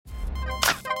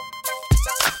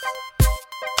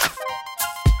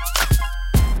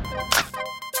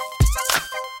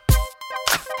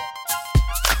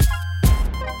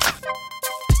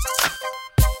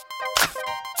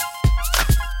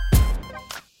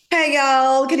Hey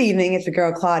y'all, good evening. It's your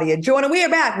girl Claudia Jordan. We are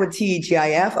back with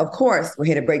TGIF. Of course, we're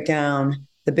here to break down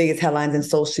the biggest headlines in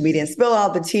social media and spill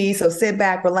all the tea. So sit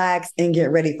back, relax, and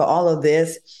get ready for all of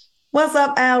this. What's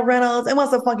up, Al Reynolds? And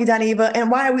what's up, Funky Dineva?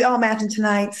 And why are we all matching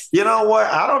tonight? You know what?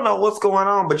 I don't know what's going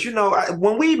on, but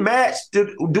when we match,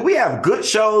 do we have good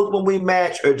shows when we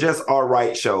match or just all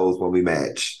right shows when we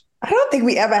match? I don't think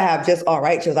we ever have just all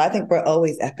right shows. I think we're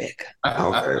always epic.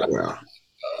 Okay, well.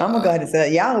 I'm gonna go ahead and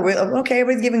say, y'all okay.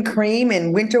 Everybody's giving cream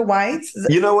and winter whites.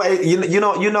 You know what? You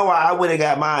know why I went and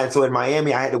got mine. So in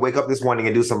Miami, I had to wake up this morning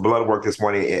and do some blood work this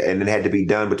morning, and it had to be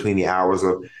done between the hours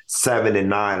of 7 and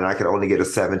 9, and I could only get a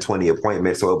 7:20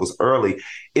 appointment, so it was early.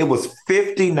 It was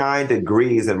 59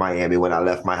 degrees in Miami when I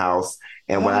left my house,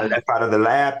 and when I left out of the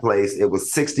lab place, it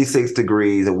was 66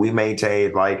 degrees, and we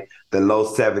maintained like the low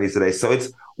 70s today. So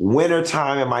it's winter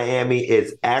time in Miami.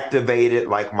 It's activated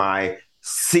like my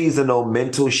seasonal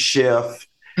mental shift.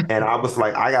 And I was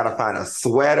like, I gotta find a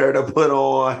sweater to put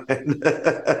on.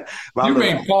 You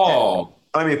mean fall?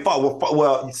 I mean fall.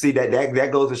 Well, see that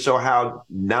goes to show how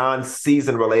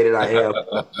non-season related I am.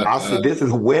 I said this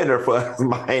is winter for us,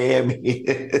 Miami.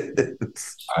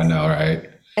 I know, right?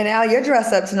 And Al, you're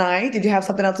dressed up tonight. Did you have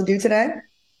something else to do today?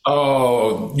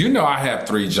 Oh, I have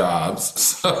 3 jobs.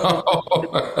 So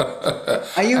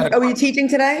Are you teaching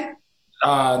today?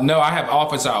 No, I have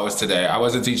office hours today. I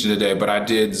wasn't teaching today, but I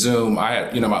did Zoom. I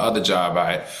had, my other job,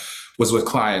 I was with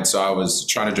clients, so I was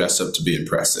trying to dress up to be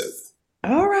impressive.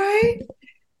 All right.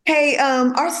 Hey,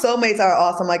 our soulmates are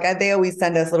awesome. Like they always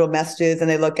send us little messages and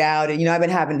they look out. And I've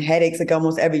been having headaches like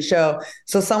almost every show.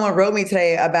 So someone wrote me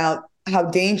today about how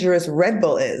dangerous Red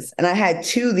Bull is, and I had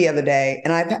 2 the other day,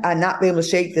 and I've not been able to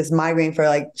shake this migraine for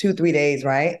like 2-3 days.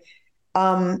 Right?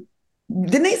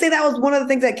 Didn't they say that was one of the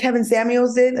things that Kevin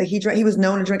Samuels did? Like he was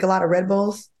known to drink a lot of Red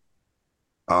Bulls.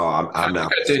 Oh, I'm not.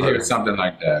 I did hear something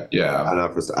like that. Yeah,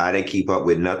 I didn't keep up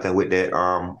with nothing with that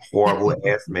horrible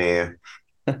ass man.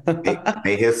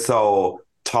 May his soul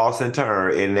toss and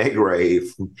turn in that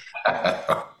grave.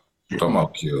 Come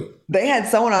on, cute. They had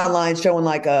someone online showing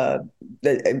like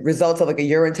the results of like a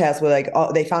urine test where like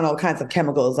they found all kinds of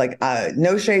chemicals. Like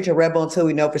no shade to Red Bull until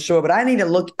we know for sure. But I need to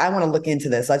look. I want to look into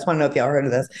this. So I just want to know if y'all heard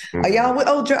of this. Are y'all?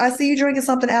 Oh, I see you drinking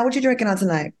something. Al, what you drinking on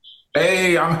tonight?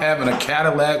 Hey, I'm having a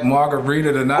Cadillac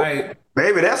margarita tonight.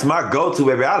 Baby, that's my go-to,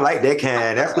 baby. I like that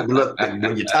kind. That's what look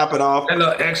when you top it off. A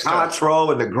little extra.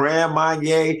 Contro and the Grand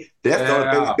Marnier. That's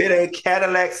the baby. It ain't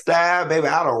Cadillac style, baby.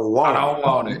 I don't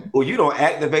want it. Well, you don't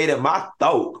activated my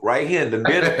throat right here in the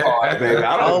middle part, baby.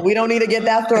 We don't need to get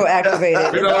that throat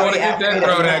activated. We don't want to get that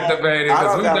throat activated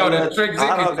because we know that tricks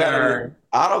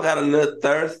I don't got a little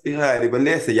thirsty, honey. But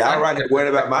listen, y'all right here worried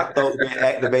about my throat being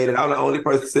activated. I'm the only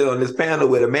person sitting on this panel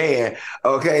with a man.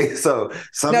 Okay, so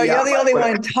no, you're the only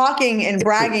one talking and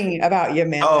bragging about your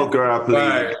man. Oh, girl, please.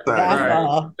 Right. That's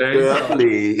all. Girl,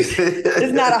 please.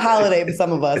 It's not a holiday for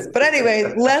some of us. But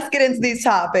anyway, let's get into these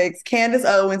topics. Candace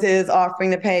Owens is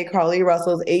offering to pay Carlee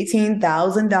Russell's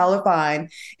 $18,000 fine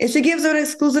if she gives her an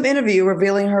exclusive interview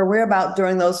revealing her whereabouts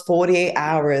during those 48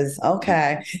 hours.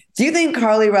 Okay. Do you think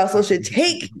Carlee Russell should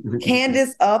take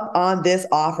Candace up on this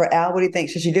offer? Al, what do you think?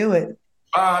 Should she do it?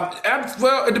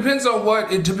 Well, it depends on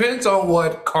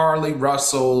what Carlee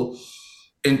Russell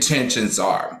intentions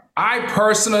are. I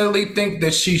personally think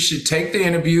that she should take the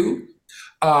interview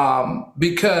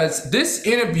because this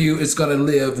interview is going to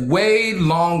live way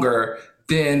longer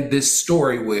than this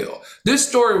story will. This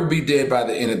story will be dead by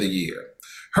the end of the year.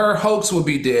 Her hoax will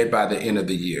be dead by the end of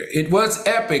the year. It was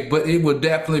epic, but it will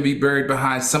definitely be buried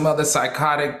behind some other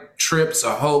psychotic trips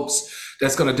or hoax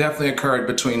that's going to definitely occur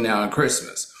between now and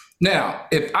Christmas. Now,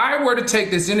 if I were to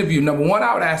take this interview, number one,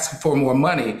 I would ask for more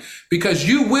money because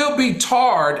you will be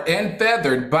tarred and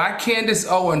feathered by Candace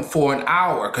Owens for an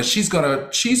hour because she's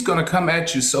gonna come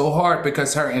at you so hard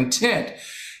because her intent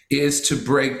is to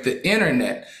break the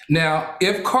internet. Now,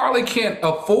 if Carlee can't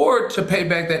afford to pay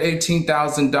back that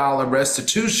 $18,000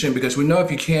 restitution, because we know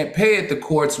if you can't pay it, the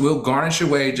courts will garnish your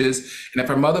wages. And if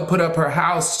her mother put up her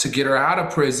house to get her out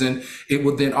of prison, it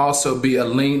would then also be a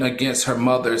lien against her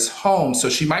mother's home. So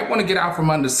she might want to get out from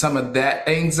under some of that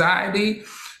anxiety.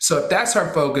 So if that's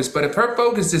her focus, but if her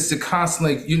focus is to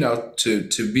constantly,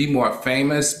 to be more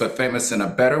famous, but famous in a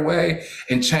better way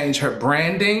and change her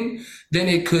branding, then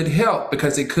it could help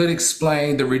because it could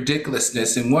explain the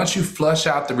ridiculousness. And once you flush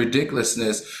out the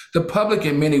ridiculousness, the public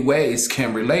in many ways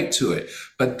can relate to it.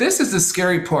 But this is the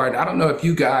scary part. I don't know if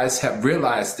you guys have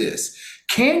realized this.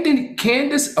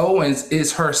 Candace Owens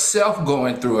is herself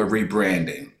going through a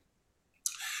rebranding.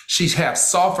 She has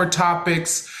softer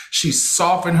topics. She's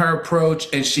softened her approach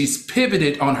and she's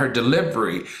pivoted on her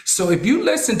delivery. So if you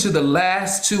listen to the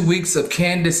last 2 weeks of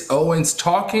Candace Owens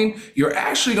talking, you're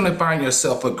actually going to find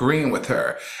yourself agreeing with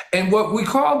her. And what we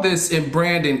call this in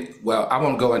branding, well, I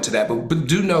won't go into that, but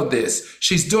do know this.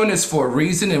 She's doing this for a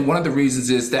reason. And one of the reasons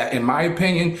is that, in my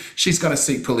opinion, she's going to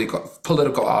seek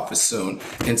political office soon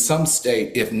in some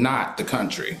state, if not the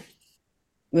country.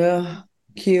 Yeah.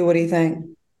 Q, what do you think?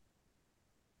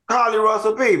 Carlee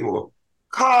Russell people.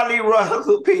 Carlee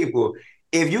Russell people.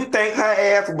 If you think her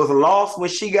ass was lost when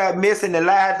she got missing and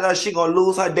lied to us, she gonna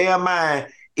lose her damn mind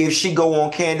if she go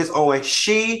on Candace Owens.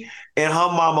 She and her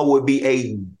mama would be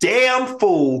a damn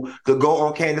fool to go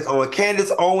on Candace Owens.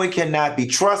 Candace Owens cannot be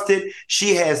trusted.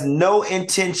 She has no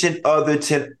intention other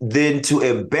than to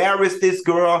embarrass this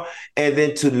girl and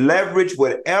then to leverage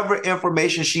whatever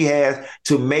information she has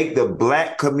to make the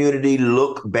Black community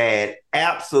look bad.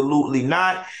 Absolutely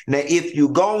not. Now, if you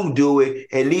gon' do it,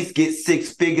 at least get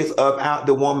 6 figures up out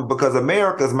the woman, because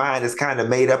America's mind is kind of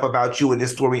made up about you in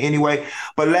this story anyway.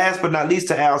 But last but not least,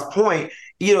 to Al's point,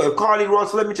 you know, if Carlee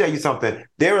Russell, let me tell you something.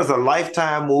 There is a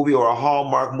Lifetime movie or a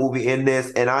Hallmark movie in this,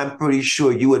 and I'm pretty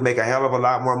sure you would make a hell of a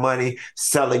lot more money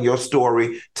selling your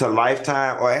story to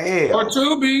Lifetime or hell. Or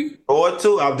Tubi. Or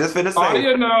Tubi. I'm just finna say.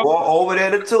 You know. Or over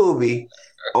there to Tubi.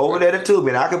 Over there to Tubi.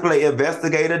 And I can play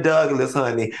Investigator Douglas,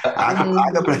 honey. I can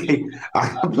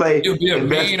play. You'll be a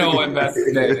mean old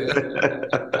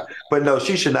investigator. But no,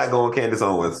 she should not go on Candace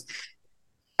Owens.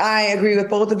 I agree with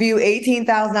both of you.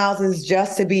 $18,000 is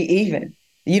just to be even.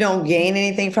 You don't gain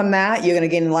anything from that. You're going to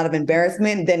gain a lot of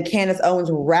embarrassment. Then Candace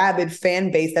Owens' rabid fan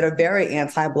base that are very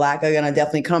anti-Black are going to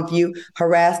definitely come for you,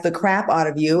 harass the crap out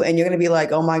of you. And you're going to be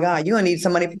like, oh my God, you're going to need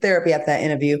some money for therapy after that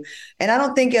interview. And I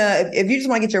don't think if you just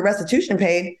want to get your restitution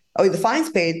paid or the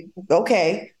fines paid,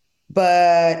 okay.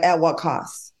 But at what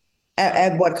cost?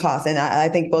 At what cost? And I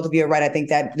think both of you are right. I think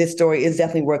that this story is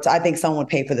definitely worth. I think someone would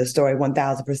pay for this story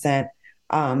 1,000%.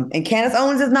 And Candace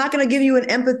Owens is not going to give you an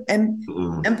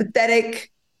empathetic.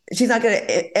 She's not going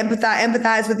to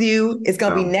empathize with you. It's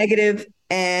going to be negative,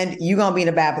 and you're going to be in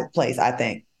a bad place, I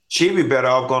think. She'd be better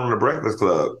off going to the Breakfast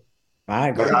Club. I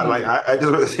agree. I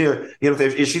just hear, you know,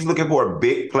 if she's looking for a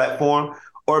big platform,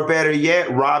 or better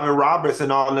yet, Robin Roberts and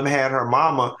all of them had her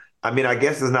mama. I mean, I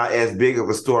guess it's not as big of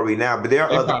a story now, but there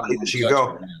are other places she could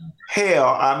go.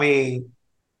 Hell, I mean,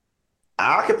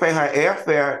 I could pay her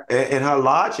airfare and her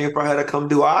lodging for her to come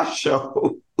do our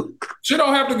show. She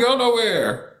don't have to go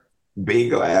nowhere.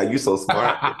 Bingo, Al, you so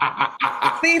smart.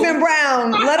 Stephen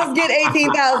Brown, let us get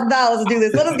 $18,000 to do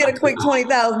this. Let us get a quick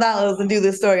 $20,000 and do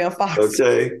this story on Fox.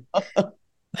 Okay. All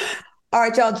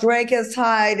right, y'all. Drake has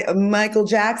tied Michael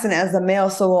Jackson as the male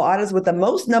solo artist with the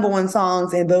most #1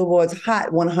 songs in Billboard's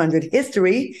Hot 100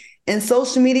 history, and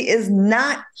social media is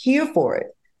not here for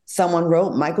it. Someone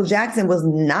wrote, Michael Jackson was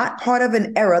not part of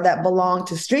an era that belonged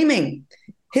to streaming.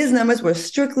 His numbers were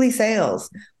strictly sales.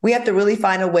 We have to really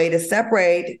find a way to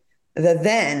separate the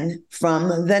then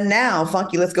from the now.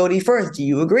 Funky, let's go to you first. Do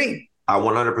you agree? I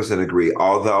 100% agree.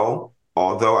 Although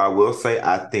I will say,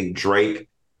 I think Drake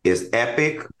is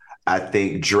epic. I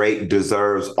think Drake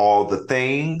deserves all the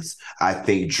things. I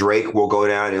think Drake will go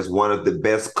down as one of the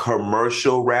best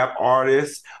commercial rap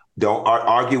artists. Don't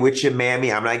argue with your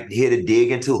mammy. I'm not here to dig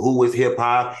into who is hip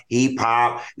hop,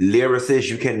 lyricists.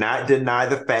 You cannot deny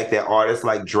the fact that artists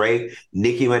like Drake,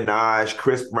 Nicki Minaj,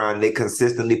 Chris Brown, they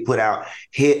consistently put out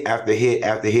hit after hit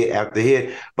after hit after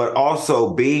hit. But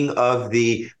also being of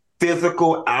the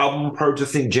physical album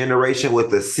purchasing generation with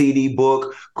the CD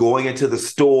book, going into the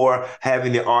store,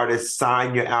 having the artist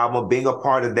sign your album, being a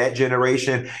part of that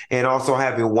generation, and also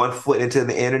having one foot into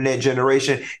the internet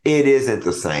generation, it isn't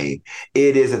the same.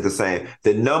 It isn't the same.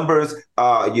 The numbers,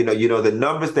 the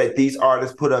numbers that these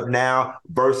artists put up now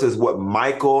versus what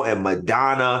Michael and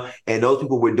Madonna and those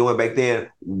people were doing back then,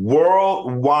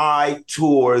 worldwide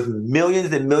tours,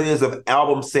 millions and millions of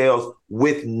album sales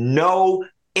with no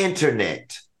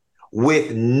internet.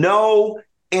 With no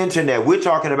internet. We're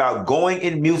talking about going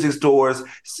in music stores,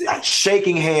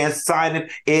 shaking hands, signing.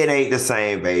 It ain't the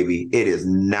same, baby. It is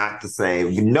not the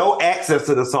same. No access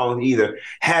to the songs either.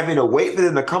 Having to wait for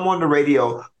them to come on the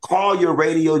radio, call your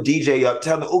radio DJ up,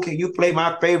 tell them, oh, can you play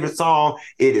my favorite song?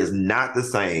 It is not the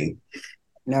same.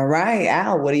 All right,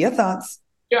 Al, what are your thoughts?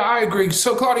 Yeah, I agree.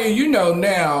 So, Claudia, you know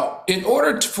now, in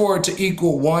order for it to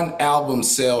equal one album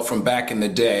sale from back in the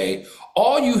day,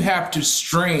 all you have to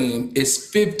stream is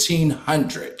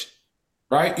 1,500.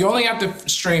 right? You only have to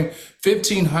stream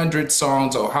 1,500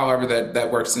 songs or however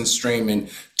that works in streaming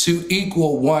to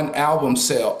equal one album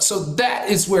sale. So that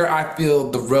is where I feel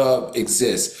the rub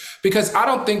exists, because I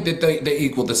don't think that they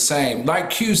equal the same. Like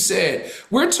Q said,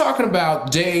 we're talking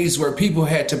about days where people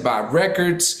had to buy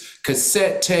records,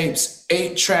 cassette tapes,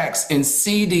 8 tracks, and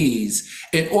CDs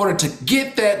in order to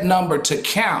get that number to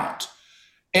count.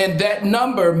 And that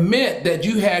number meant that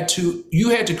you had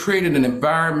to create an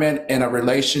environment and a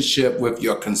relationship with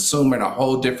your consumer in a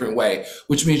whole different way,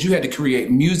 which means you had to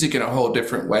create music in a whole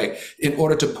different way in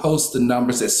order to post the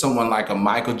numbers that someone like a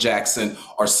Michael Jackson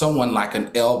or someone like an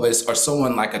Elvis or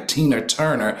someone like a Tina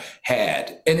Turner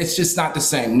had. And it's just not the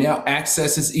same. Now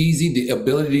access is easy. The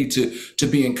ability to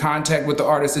be in contact with the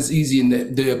artist is easy,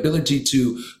 and the ability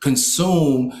to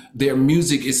consume their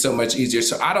music is so much easier.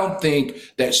 So I don't think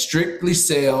that strictly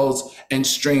sales and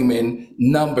streaming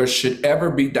numbers should ever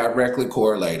be directly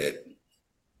correlated.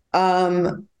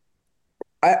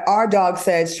 Our dog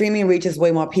said streaming reaches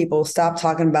way more people. Stop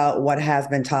talking about what has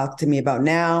been talked to me about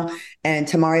now. And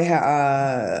Tamari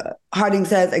Harding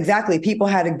says, exactly. People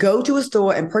had to go to a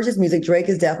store and purchase music. Drake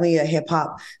is definitely a hip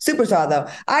hop superstar, though.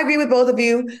 I agree with both of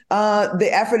you. The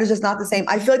effort is just not the same.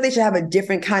 I feel like they should have a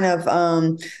different kind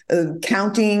of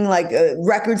counting, like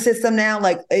record system now.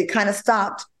 Like it kind of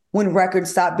stopped when records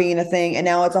stopped being a thing. And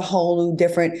now it's a whole new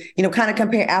different, kind of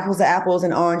compare apples to apples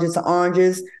and oranges to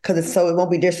oranges, because it won't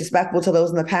be disrespectful to those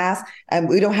in the past. And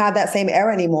we don't have that same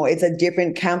era anymore. It's a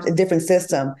different count, a different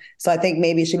system. So I think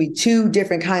maybe it should be 2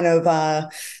 different kind of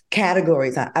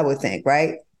categories, I would think,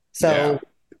 right? So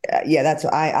that's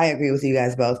I agree with you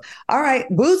guys both. All right.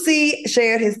 Bootsy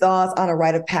shared his thoughts on a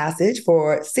rite of passage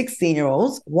for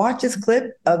 16-year-olds. Watch this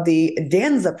clip of the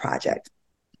Danza Project.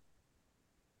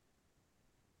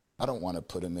 I don't want to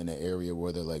put him in an area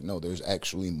where they're like, no, there's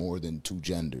actually more than 2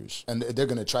 genders. And they're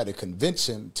going to try to convince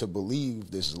him to believe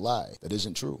this lie that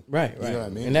isn't true. Right. You know what I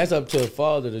mean? And that's up to a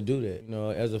father to do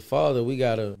that. As a father, we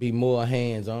got to be more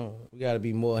hands-on. We got to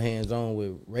be more hands-on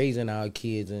with raising our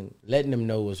kids and letting them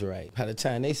know what's right. By the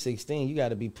time they 16, you got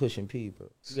to be pushing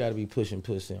people. You got to be pushing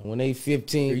pussy. When they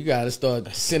 15, you got to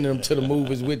start sending them to the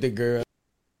movies with the girl.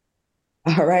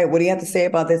 All right. What do you have to say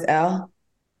about this, Al?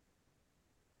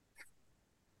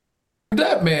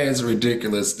 That man's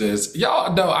ridiculousness.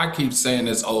 Y'all know I keep saying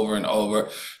this over and over.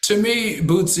 To me,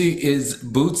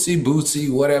 Bootsy,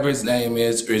 whatever his name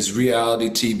is reality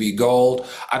TV gold.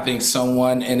 I think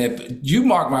and if you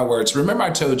mark my words, remember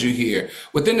I told you here,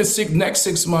 within the next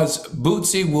 6 months,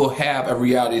 Bootsy will have a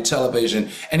reality television,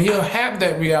 and he'll have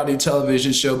that reality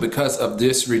television show because of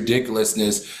this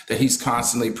ridiculousness that he's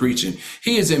constantly preaching.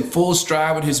 He is in full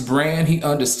stride with his brand. He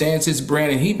understands his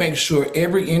brand, and he makes sure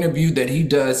every interview that he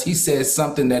does, he says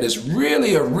something that is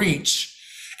really a reach.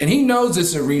 And he knows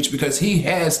it's a reach because he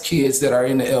has kids that are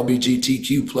in the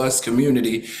LGBTQ plus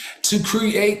community to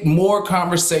create more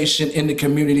conversation in the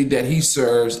community that he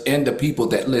serves and the people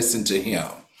that listen to him.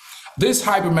 This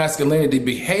hypermasculinity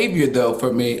behavior, though,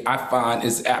 for me, I find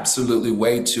is absolutely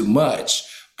way too much.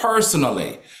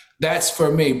 Personally, that's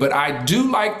for me. But I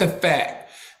do like the fact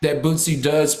that Bootsy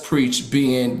does preach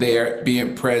being there,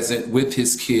 being present with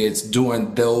his kids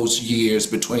during those years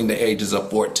between the ages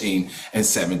of 14 and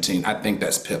 17. I think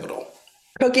that's pivotal.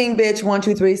 Cooking Bitch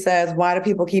 123 says, why do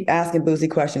people keep asking Bootsy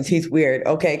questions? He's weird.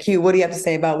 Okay, Q, what do you have to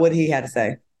say about what he had to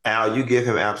say? Al, you give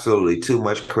him absolutely too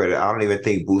much credit. I don't even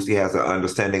think Bootsy has an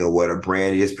understanding of what a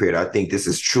brand is, period. I think this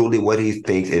is truly what he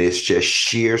thinks, and it's just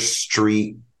sheer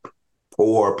street,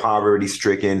 poor,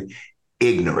 poverty-stricken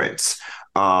ignorance.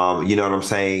 You know what I'm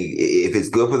saying? If it's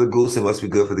good for the goose, it must be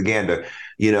good for the gander.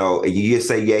 You just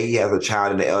say, yeah, he has a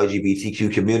child in the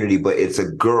LGBTQ community, but it's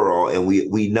a girl. And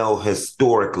we know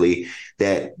historically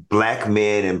that black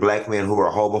men who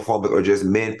are homophobic or just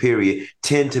men, period,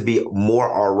 tend to be more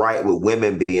all right with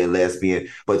women being lesbian,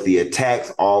 but the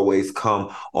attacks always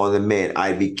come on the men.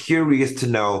 I'd be curious to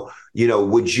know,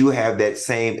 would you have that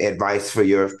same advice for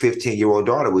your 15-year-old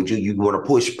daughter? Would you want to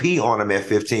push P on them at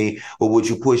 15, or would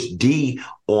you push D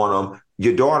on them,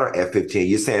 your daughter at 15?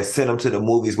 You're saying send them to the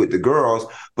movies with the girls,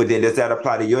 but then does that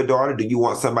apply to your daughter? Do you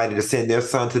want somebody to send their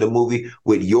son to the movie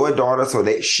with your daughter so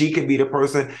that she can be the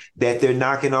person that they're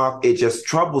knocking off? It just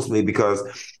troubles me because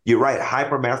you're right.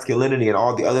 Hypermasculinity and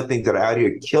all the other things that are out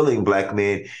here killing black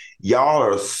men Y'all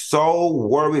are so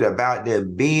worried about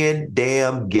them being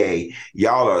damn gay.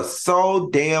 Y'all are so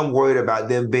damn worried about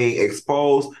them being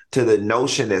exposed to the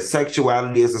notion that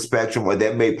sexuality is a spectrum or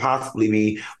that may possibly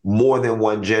be more than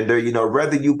one gender. You know,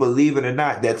 whether you believe it or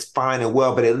not, that's fine and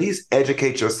well, but at least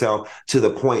educate yourself to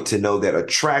the point to know that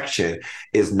attraction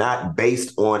is not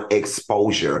based on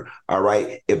exposure. All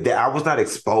right. I was not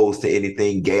exposed to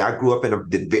anything gay. I grew up I'm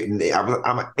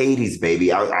an 80s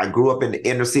baby. I grew up in the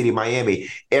inner city of Miami.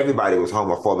 Everybody was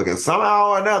homophobic, and somehow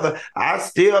or another, I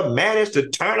still managed to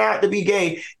turn out to be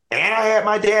gay. And I had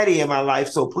my daddy in my life.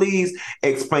 So please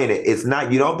explain it. It's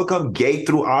not, you don't become gay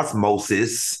through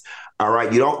osmosis. All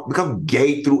right. You don't become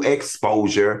gay through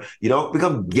exposure. You don't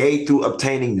become gay through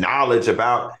obtaining knowledge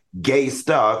about gay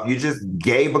stuff. You're just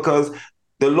gay because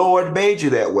the Lord made you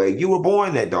that way. You were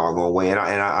born that doggone way. And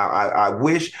I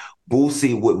wish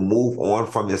Boosie would move on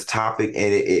from this topic.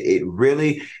 And it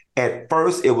really, at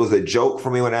first, it was a joke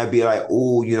for me when I'd be like,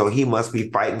 oh, you know, he must be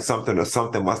fighting something or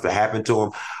something must have happened to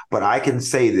him. But I can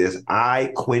say this.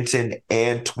 I, Quentin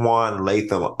Antoine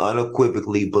Latham,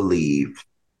 unequivocally believe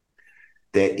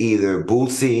that either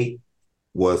Boosie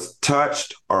was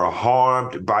touched or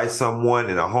harmed by someone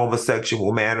in a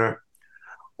homosexual manner,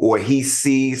 or he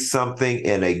sees something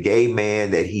in a gay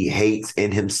man that he hates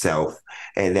in himself.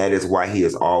 And that is why he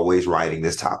is always writing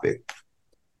this topic.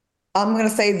 I'm going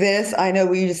to say this. I know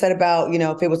what you just said about, you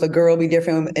know, if it was a girl, it'd be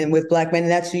different and with black men.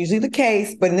 And that's usually the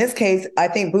case. But in this case, I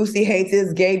think Boosie hates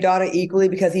his gay daughter equally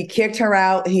because he kicked her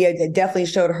out. He had definitely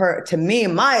showed her, to me,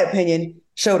 in my opinion,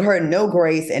 showed her no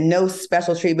grace and no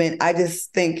special treatment. I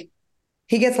just think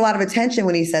he gets a lot of attention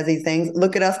when he says these things.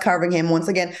 Look at us covering him once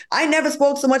again. I never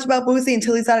spoke so much about Boosie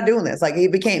until he started doing this. Like, he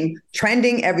became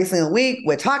trending every single week.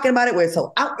 We're talking about it. We're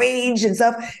so outraged and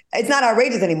stuff. It's not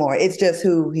outrageous anymore. It's just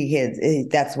who he is.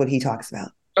 That's what he talks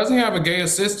about. Doesn't he have a gay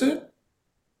assistant?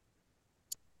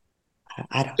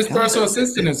 I don't His know. personal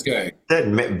assistant is gay. That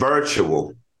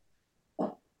virtual.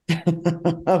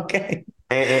 Okay.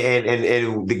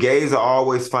 And the gays are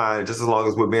always fine, just as long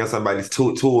as we're being somebody's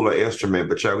tool or instrument.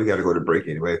 But we got to go to break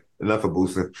anyway. Enough of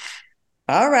Boosie.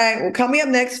 All right. Well, coming up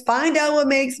next, find out what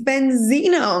makes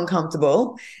Benzino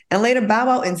uncomfortable. And later, Bow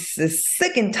Wow is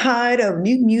sick and tired of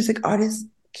new music artists.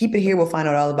 Keep it here. We'll find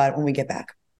out all about it when we get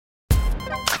back.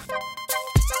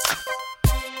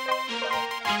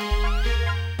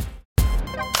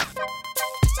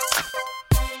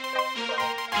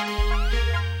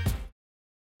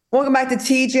 Welcome back to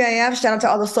TGIF. Shout out to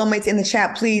all the soulmates in the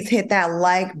chat. Please hit that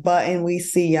like button. We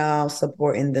see y'all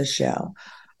supporting the show.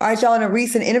 All right, y'all. In a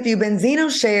recent interview, Benzino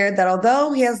shared that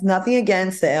although he has nothing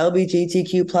against the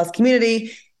LGBTQ plus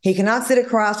community, he cannot sit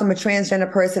across from a transgender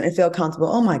person and feel comfortable.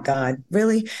 Oh my God,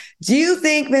 really? Do you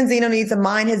think Benzino needs to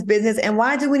mind his business? And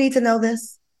why do we need to know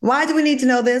this? Why do we need to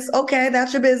know this? Okay,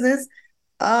 that's your business.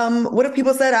 What if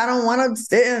people said, I don't want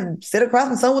to sit across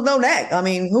from someone with no neck? I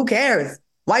mean, who cares?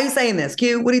 Why are you saying this?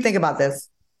 Q, what do you think about this?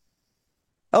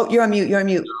 Oh, you're on mute. You're on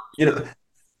mute. You know,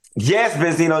 yes,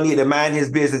 Benzino need to mind his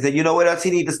business. And you know what else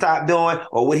he need to stop doing?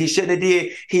 Or what he shouldn't have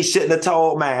did? He shouldn't have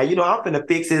told man, you know, I'm finna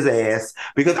fix his ass.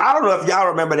 Because I don't know if y'all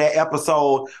remember that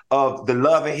episode of the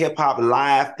Love and Hip Hop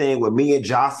live thing where me and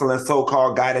Jocelyn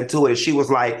so-called got into it. And she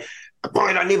was like, boy,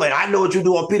 I know what you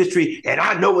do on Peter Street, and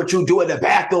I know what you do in the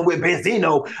bathroom with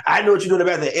Benzino. I know what you do in the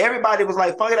bathroom. Everybody was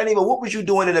like, fuck it, what was you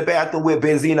doing in the bathroom with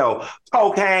Benzino?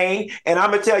 Cocaine. And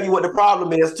I'm going to tell you what the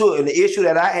problem is, too. And the issue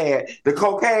that I had, the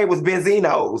cocaine was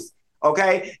Benzino's.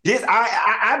 Okay?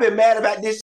 I've been mad about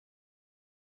this.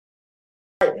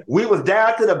 We was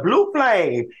down to the Blue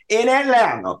Flame in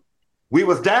Atlanta. We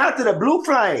was down to the Blue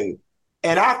Flame,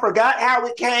 and I forgot how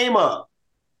it came up.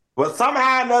 But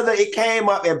somehow or another, it came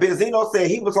up, and Benzino said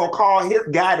he was going to call his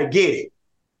guy to get it.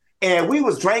 And we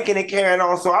was drinking and carrying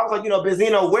on. So I was like,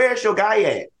 Benzino, where's your guy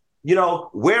at?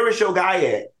 Where is your guy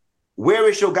at? Where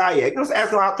is your guy at? I was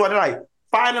asking him out throughout the night.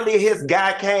 Finally, his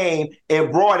guy came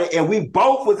and brought it, and we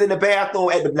both was in the bathroom.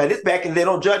 Now, this back in there,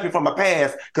 don't judge me from my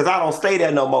past, because I don't stay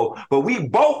there no more. But we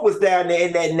both was down there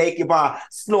in that naked bar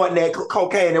snorting that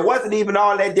cocaine. It wasn't even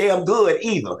all that damn good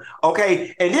either,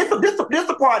 okay? And this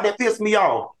the part that pissed me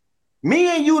off.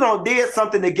 Me and you done did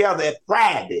something together at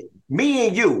private. Me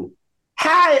and you.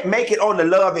 How it make it on the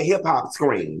Love and Hip Hop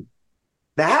screen?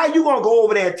 Now, how you gonna go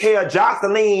over there and tell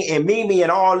Jocelyn and Mimi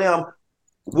and all them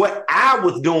what I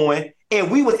was doing, and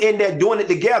we was in there doing it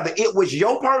together? It was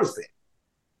your person.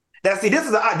 Now, see,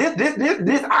 this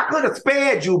I could have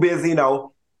spared you,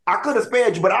 Benzino. I could have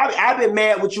spared you, but I've been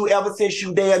mad with you ever since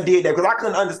you damn did that, because I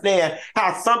couldn't understand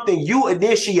how something you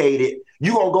initiated,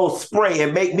 you gonna go spray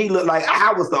and make me look like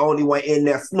I was the only one in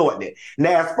there snorting it.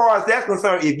 Now, as far as that's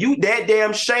concerned, if you that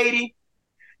damn shady,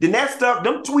 Then that stuff,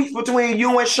 them tweets between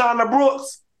you and Shauna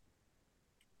Brooks,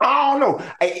 I don't know.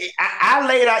 I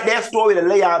laid out that story to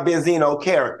lay out Benzino's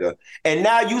character. And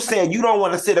now you saying you don't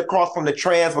want to sit across from the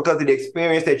trans because of the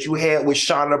experience that you had with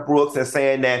Shauna Brooks, and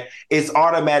saying that it's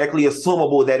automatically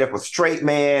assumable that if a straight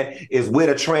man is with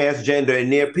a transgender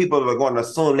and there people are going to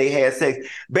assume they had sex.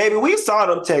 Baby, we saw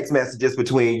them text messages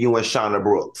between you and Shauna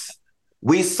Brooks.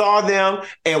 We saw them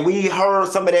and we heard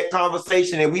some of that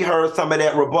conversation and we heard some of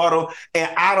that rebuttal.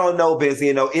 And I don't know,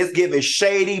 Benzino, it's giving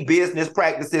shady business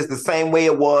practices the same way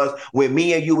it was when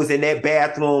me and you was in that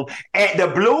bathroom at the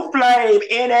Blue Flame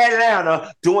in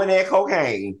Atlanta doing that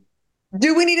cocaine.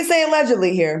 Do we need to say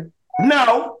allegedly here?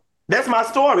 No, that's my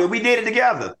story. We did it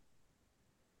together.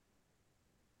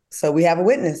 So we have a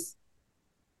witness.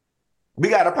 We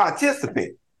got a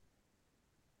participant.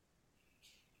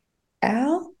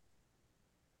 Al?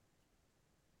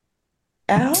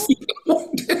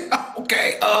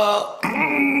 Okay. Come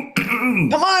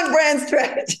on, brand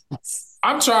strategy.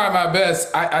 I'm trying my best.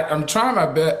 I'm trying my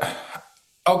best.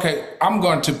 Okay, I'm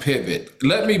going to pivot.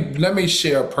 Let me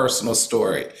share a personal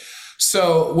story.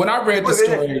 So when I read the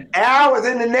story, Al was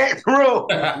in the next room.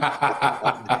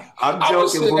 I'm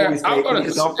joking.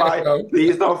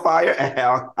 Please don't fire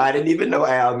Al. I didn't even know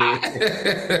Al.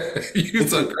 You're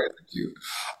so crazy.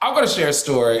 I'm going to share a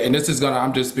story, and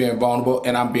I'm just being vulnerable,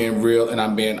 and I'm being real, and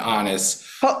I'm being honest.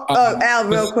 Al,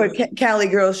 real quick, Callie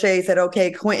Girl Shay said,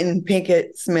 okay, Quentin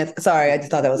Pinkett Smith. Sorry, I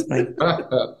just thought that was funny.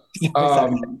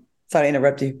 Sorry to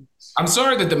interrupt you. I'm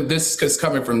sorry that this is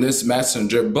coming from this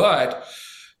messenger, but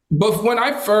when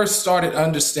I first started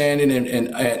understanding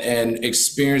and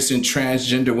experiencing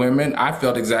transgender women, I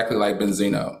felt exactly like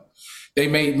Benzino. They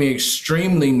made me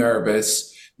extremely nervous.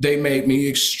 They made me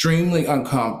extremely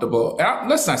uncomfortable.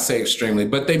 Let's not say extremely,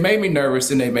 but they made me nervous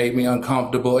and they made me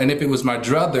uncomfortable. And if it was my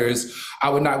druthers, I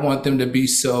would not want them to be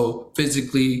so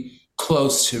physically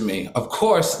close to me. Of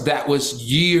course, that was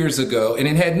years ago, and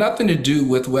it had nothing to do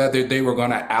with whether they were going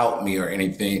to out me or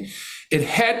anything. It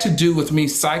had to do with me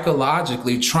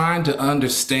psychologically trying to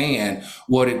understand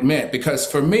what it meant. Because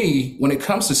for me, when it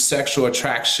comes to sexual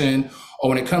attraction or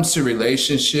when it comes to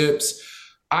relationships,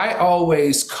 I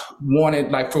always wanted,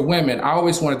 like for women, I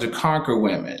always wanted to conquer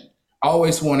women. I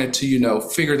always wanted to,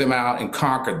 figure them out and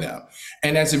conquer them.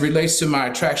 And as it relates to my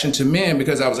attraction to men,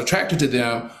 because I was attracted to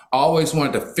them, I always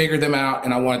wanted to figure them out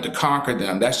and I wanted to conquer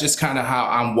them. That's just kind of how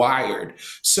I'm wired.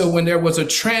 So when there was a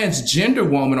transgender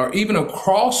woman or even a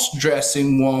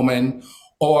cross-dressing woman,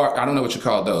 or I don't know what you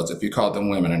call those, if you call them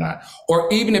women or not,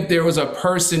 or even if there was a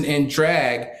person in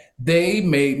drag, they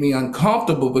made me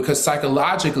uncomfortable because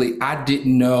psychologically, I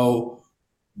didn't know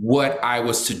what I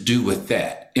was to do with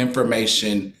that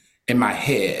information in my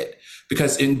head.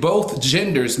 Because in both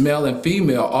genders, male and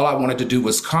female, all I wanted to do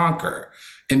was conquer.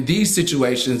 In these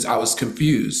situations, I was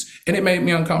confused and it made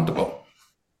me uncomfortable.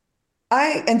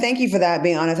 And thank you for that,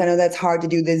 being honest. I know that's hard to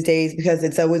do these days because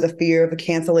it's always a fear of a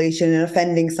cancellation and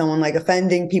offending someone. Like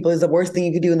offending people is the worst thing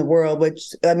you could do in the world,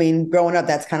 which, I mean, growing up,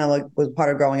 that's kind of like was part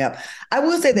of growing up. I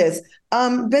will say this,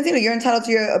 Benzino, you're entitled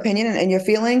to your opinion and your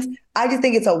feelings. I just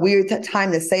think it's a weird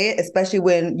time to say it, especially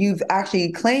when you've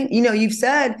actually claimed, you've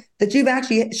said that you've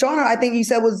actually, Shauna, I think you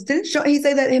said didn't he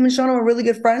say that him and Shauna were really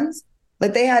good friends?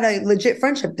 Like they had a legit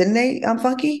friendship, didn't they,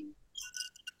 Funky?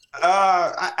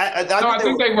 I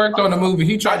think they worked on a movie.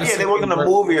 He tried to. Yeah, they worked on a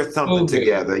movie or something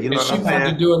together. You know what I'm saying? She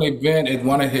wanted to do an event at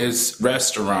one of his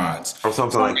restaurants or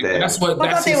something like that. That's what.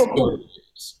 That's his story.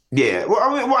 Yeah,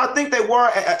 I think they were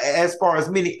as far as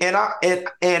many, and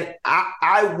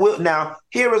I will now.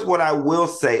 Here is what I will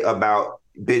say about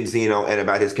Benzino and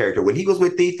about his character. When he was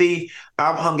with Fifi,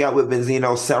 I've hung out with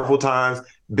Benzino several times.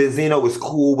 Benzino was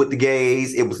cool with the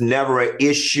gays. It was never an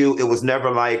issue. It was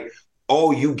never like,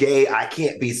 oh, you gay, I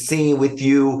can't be seen with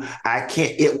you. I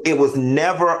can't. It was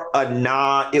never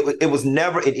it was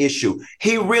never an issue.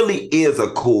 He really is a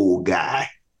cool guy.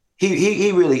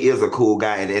 He really is a cool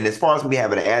guy. And as far as me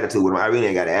having an attitude with him, I really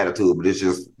ain't got an attitude, but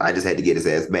I just had to get his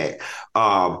ass back.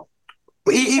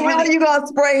 But so how are you gonna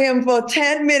spray him for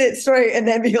 10 minutes straight and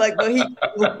then be like, well,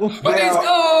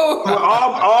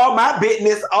 all my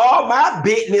business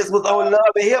was on Love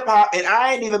and Hip Hop, and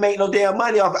I ain't even make no damn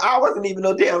money off it. I wasn't even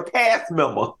no damn cast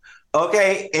member.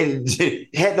 Okay, and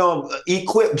had them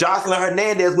equipped Jocelyn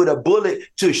Hernandez with a bullet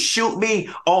to shoot me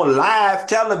on live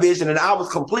television, and I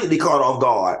was completely caught off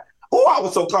guard. Oh, I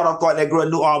was so caught off guard that girl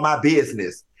knew all my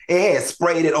business and had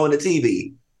sprayed it on the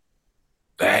TV.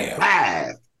 Damn.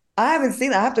 Live. I haven't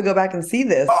seen it. I have to go back and see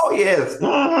this. Oh, yes.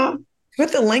 Mm-hmm.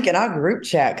 Put the link in our group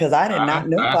chat because I did not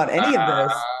know about any of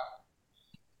this.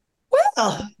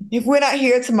 Well, if we're not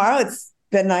here tomorrow, it's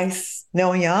been nice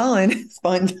knowing y'all and it's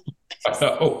fun.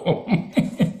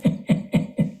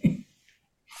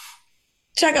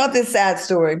 Check out this sad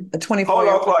story. A 24 Hold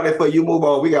year on, Claudia, before you move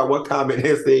on. We got one comment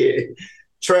here said,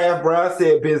 Trav Brown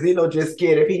said, Benzino just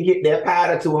scared if he hit that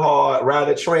powder too hard around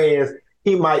the trans,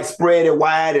 he might spread it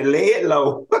wide and lay it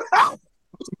low.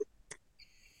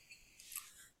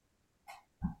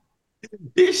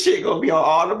 This shit gonna be on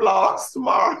all the blogs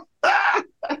tomorrow.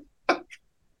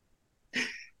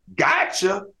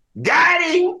 Gotcha. Got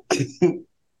him.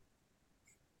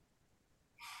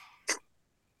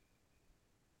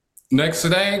 Next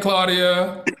today,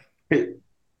 Claudia.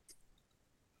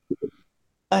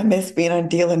 I miss being on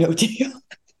Deal or No Deal.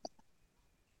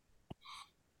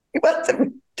 What's it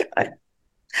done?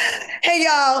 Hey,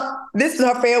 y'all. This is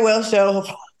our farewell show.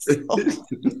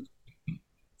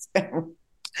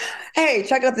 Hey,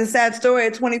 check out this sad story.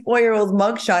 A 24-year-old's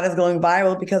mugshot is going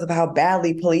viral because of how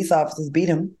badly police officers beat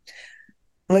him.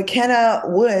 LaKenna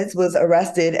Woods was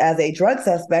arrested as a drug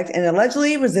suspect and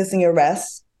allegedly resisting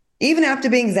arrest, even after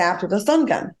being zapped with a stun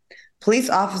gun. Police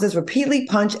officers repeatedly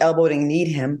punched, elbowed, and kneed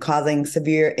him, causing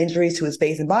severe injuries to his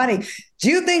face and body.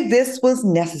 Do you think this was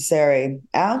necessary,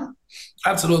 Al?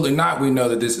 Absolutely not. We know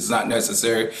that this is not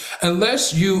necessary.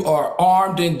 Unless you are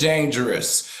armed and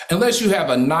dangerous, unless you have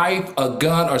a knife, a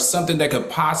gun, or something that could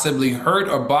possibly hurt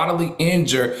or bodily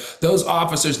injure those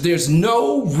officers, there's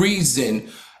no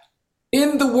reason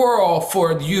in the world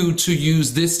for you to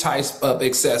use this type of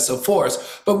excessive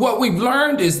force. But what we've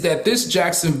learned is that this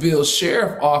Jacksonville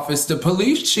Sheriff Office, the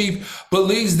police chief,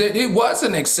 believes that it was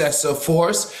an excessive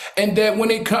force and that when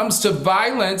it comes to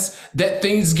violence, that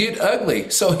things get ugly.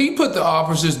 So he put the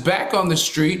officers back on the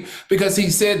street because he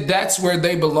said that's where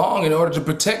they belong in order to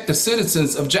protect the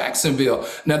citizens of Jacksonville.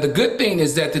 Now, the good thing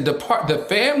is that the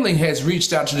family has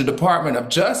reached out to the Department of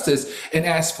Justice and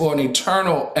asked for an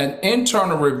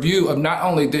internal review of not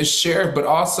only this sheriff, but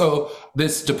also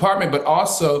this department, but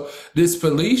also this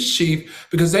police chief,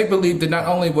 because they believe that not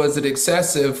only was it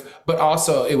excessive, but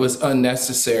also it was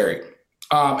unnecessary.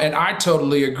 And I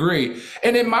totally agree.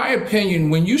 And in my opinion,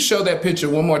 when you show that picture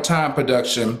one more time,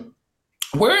 production,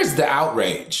 where is the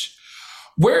outrage?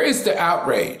 Where is the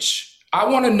outrage? I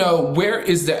want to know, where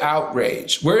is the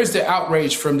outrage? Where is the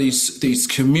outrage from these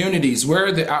communities? Where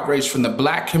are the outrage from the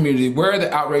Black community? Where are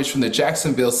the outrage from the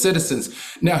Jacksonville citizens?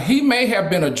 Now, he may have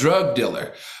been a drug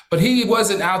dealer, but he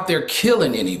wasn't out there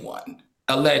killing anyone,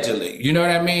 allegedly. You know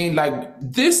what I mean? Like,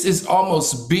 this is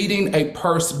almost beating a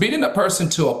person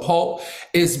to a pulp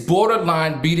is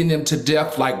borderline beating them to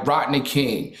death like Rodney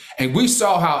King. And we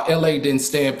saw how LA didn't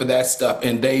stand for that stuff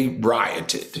and they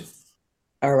rioted.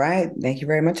 All right. Thank you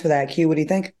very much for that. Q, what do you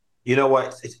think? You know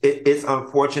what? It's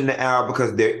unfortunate, Al,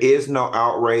 because there is no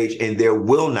outrage and there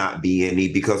will not be any,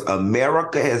 because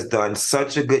America has done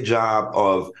such a good job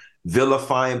of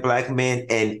vilifying Black men,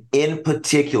 and in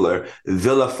particular,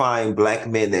 vilifying Black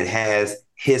men that has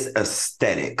his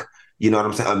aesthetic. You know what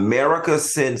I'm saying? America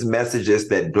sends messages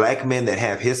that Black men that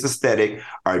have his aesthetic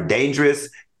are dangerous,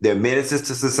 they're menaces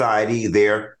to society,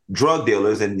 they're drug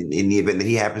dealers in the event that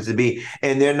he happens to be,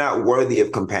 and they're not worthy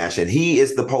of compassion. He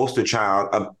is the poster child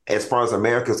of, as far as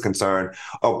America is concerned,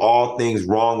 of all things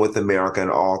wrong with America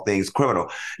and all things criminal.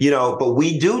 You know, but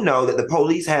we do know that the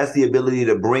police has the ability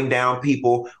to bring down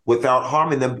people without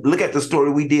harming them. Look at the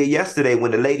story we did yesterday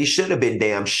when the lady should have been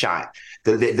damn shot.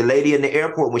 The lady in the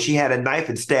airport, when she had a knife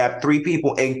and stabbed 3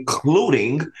 people,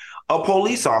 including a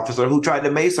police officer who tried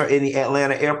to mace her in the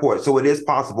Atlanta airport. So it is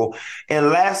possible. And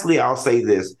lastly, I'll say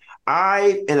this.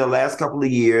 I, in the last couple of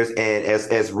years, and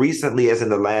as recently as in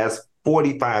the last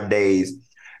 45 days,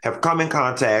 have come in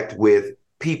contact with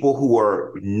people who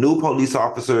are new police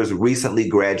officers, recently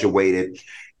graduated.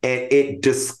 And it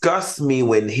disgusts me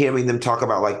when hearing them talk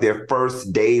about like their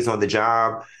first days on the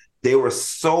job. They were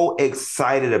so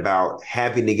excited about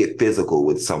having to get physical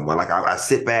with someone. Like I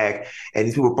sit back and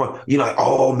these people, like,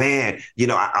 oh man,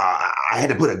 I had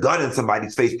to put a gun in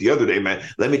somebody's face the other day, man.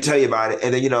 Let me tell you about it.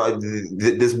 And then,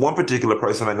 this one particular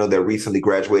person I know that recently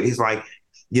graduated, he's like,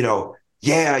 yeah,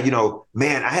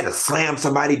 man, I had to slam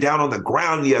somebody down on the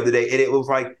ground the other day. And it was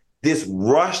like this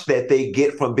rush that they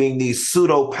get from being these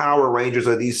pseudo Power Rangers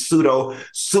or these pseudo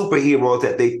superheroes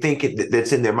that they think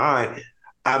that's in their mind.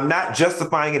 I'm not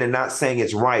justifying it and not saying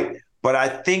it's right, but I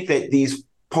think that these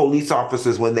police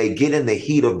officers, when they get in the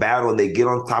heat of battle and they get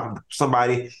on top of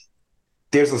somebody,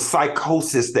 there's a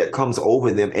psychosis that comes over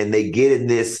them and they get in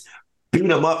this beat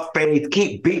them up phase,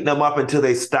 keep beating them up until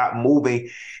they stop moving.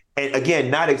 And again,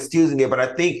 not excusing it, but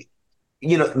I think,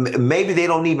 maybe they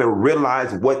don't even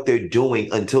realize what they're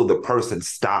doing until the person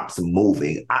stops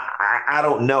moving. I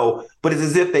don't know, but it's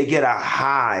as if they get a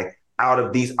high out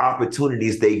of these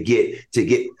opportunities they get to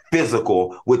get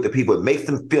physical with the people. It makes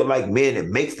them feel like men. It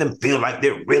makes them feel like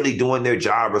they're really doing their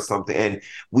job or something. And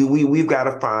we've got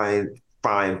to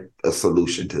find a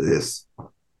solution to this.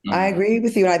 I agree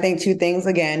with you. And I think two things,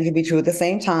 again, can be true at the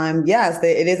same time. Yes,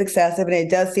 it is excessive. And it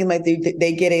does seem like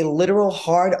they get a literal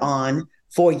hard on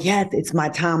for, yes, it's my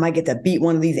time. I get to beat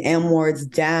one of these M words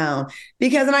down.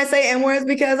 Because, and I say M words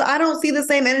because I don't see the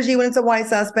same energy when it's a white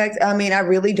suspect. I mean, I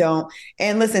really don't.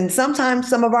 And listen, sometimes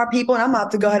some of our people, and I'm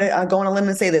about to go ahead and go on a limb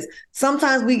and say this,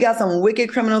 sometimes we got some wicked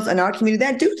criminals in our community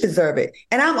that do deserve it.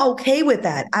 And I'm okay with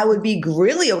that. I would be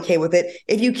really okay with it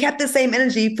if you kept the same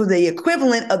energy for the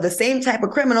equivalent of the same type of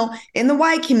criminal in the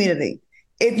white community.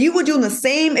 If you were doing the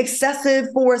same excessive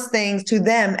force things to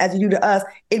them as you do to us,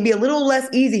 it'd be a little less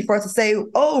easy for us to say,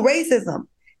 oh, racism.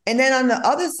 And then on the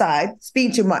other side,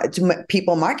 speaking to my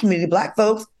people in my community, Black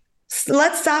folks,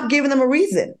 let's stop giving them a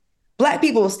reason. Black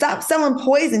people, stop selling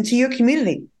poison to your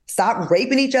community. Stop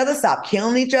raping each other. Stop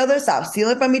killing each other. Stop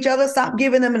stealing from each other. Stop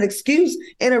giving them an excuse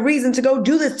and a reason to go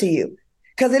do this to you.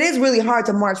 Because it is really hard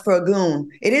to march for a goon.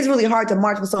 It is really hard to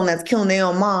march for someone that's killing their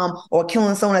own mom or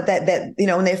killing someone that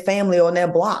in their family or in their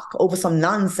block over some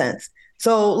nonsense.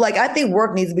 So, like, I think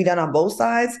work needs to be done on both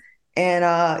sides. And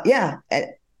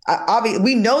obviously,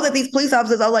 we know that these police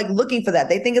officers are like looking for that.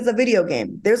 They think it's a video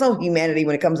game. There's no humanity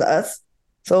when it comes to us.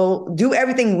 So do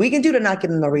everything we can do to not give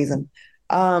them a reason.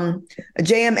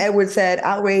 J.M. Edwards said,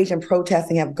 outrage and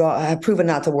protesting have proven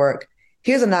not to work.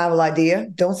 Here's a novel idea.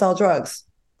 Don't sell drugs.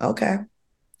 Okay.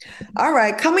 All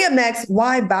right, coming up next,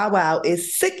 why Bow Wow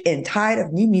is sick and tired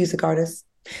of new music artists.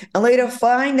 And later,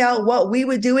 find out what we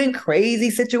would do in crazy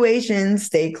situations.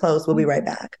 Stay close. We'll be right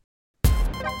back.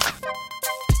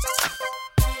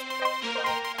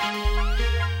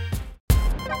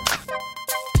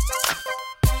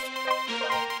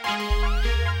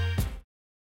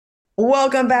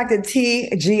 Welcome back to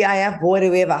TGIF. Boy, do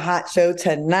we have a hot show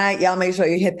tonight. Y'all make sure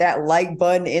you hit that like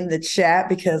button in the chat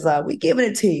because we're giving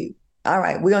it to you. All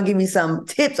right, we're going to give you some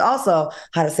tips also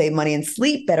how to save money and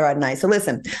sleep better at night. So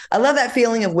listen, I love that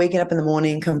feeling of waking up in the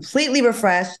morning completely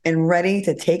refreshed and ready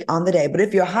to take on the day. But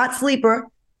if you're a hot sleeper,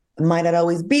 it might not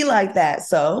always be like that.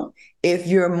 So if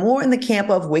you're more in the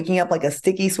camp of waking up like a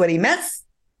sticky, sweaty mess,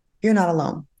 you're not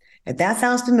alone. If that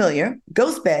sounds familiar,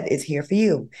 Ghost Bed is here for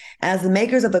you. As the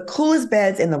makers of the coolest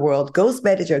beds in the world, Ghost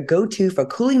Bed is your go-to for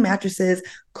cooling mattresses,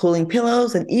 cooling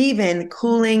pillows, and even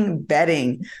cooling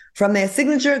bedding. From their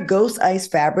signature Ghost Ice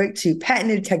fabric to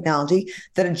patented technology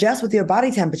that adjusts with your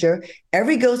body temperature,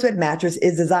 every Ghost Bed mattress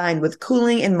is designed with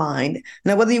cooling in mind.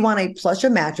 Now, whether you want a plusher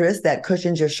mattress that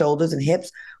cushions your shoulders and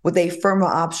hips with a firmer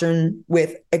option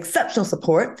with exceptional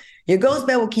support, your Ghost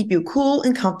Bed will keep you cool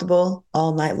and comfortable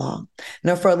all night long.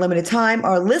 Now, for a limited time,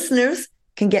 our listeners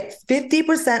can get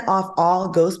 50% off all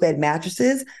Ghost Bed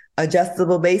mattresses,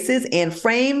 adjustable bases, and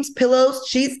frames, pillows,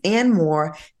 sheets, and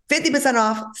more. 50%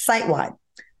 off site-wide.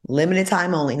 Limited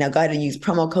time only. Now go ahead and use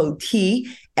promo code T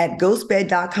at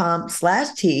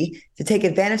ghostbed.com/T to take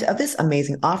advantage of this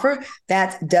amazing offer.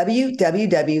 That's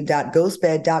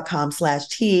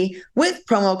www.ghostbed.com/T with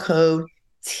promo code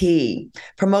T.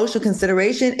 Promotional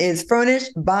consideration is furnished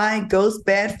by Ghost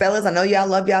Bed. Fellas, I know y'all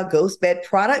love y'all Ghost Bed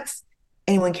products.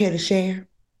 Anyone care to share?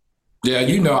 Yeah,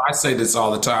 I say this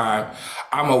all the time.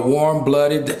 I'm a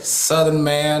warm-blooded Southern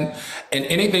man, and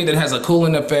anything that has a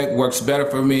cooling effect works better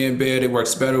for me in bed. It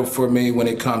works better for me when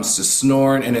it comes to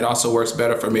snoring, and it also works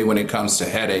better for me when it comes to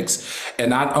headaches. And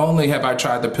not only have I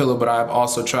tried the pillow, but I've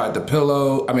also tried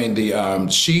the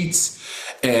sheets.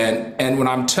 And when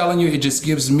I'm telling you, it just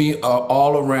gives me an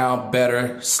all-around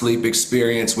better sleep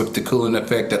experience with the cooling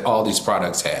effect that all these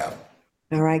products have.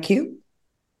 All right, Q.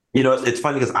 It's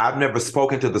funny because I've never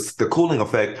spoken to the cooling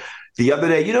effect. The other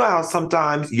day, you know how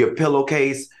sometimes your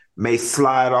pillowcase may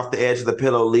slide off the edge of the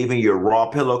pillow, leaving your raw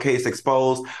pillowcase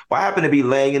exposed? Well, I happened to be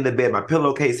laying in the bed. My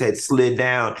pillowcase had slid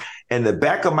down, and the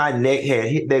back of my neck had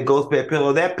hit that Ghost Bed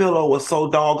pillow. That pillow was so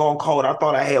doggone cold. I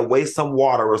thought I had wasted some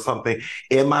water or something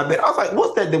in my bed. I was like,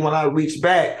 what's that? Then when I reached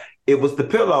back, it was the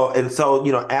pillow. And so,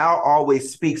 Al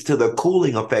always speaks to the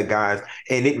cooling effect, guys.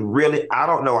 And it really, I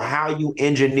don't know how you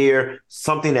engineer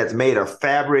something that's made of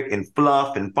fabric and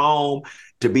fluff and foam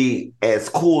to be as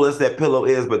cool as that pillow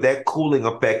is, but that cooling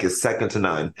effect is second to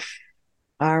none.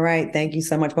 All right. Thank you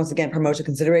so much. Once again, promotion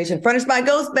consideration furnished by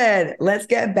Ghost Bed. Let's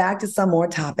get back to some more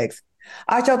topics.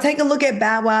 All right, y'all, take a look at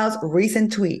Bow Wow's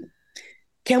recent tweet.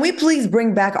 Can we please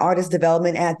bring back artist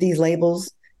development at these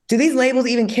labels? Do these labels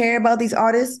even care about these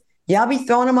artists? Y'all be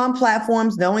throwing them on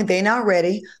platforms knowing they're not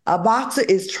ready. A boxer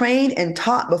is trained and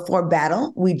taught before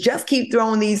battle. We just keep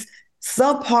throwing these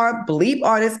subpar bleep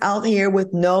artists out here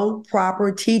with no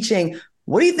proper teaching.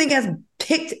 What do you think has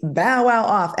ticked Bow Wow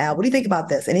off, Al. What do you think about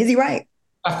this? And is he right?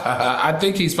 I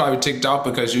think he's probably ticked off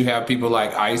because you have people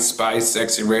like Ice Spice,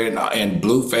 Sexy Red, and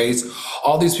Blueface.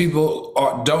 All these people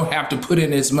don't have to put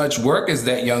in as much work as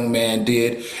that young man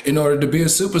did in order to be a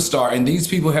superstar. And these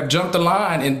people have jumped the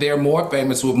line and they're more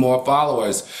famous with more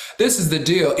followers. This is the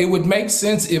deal. It would make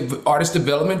sense if artist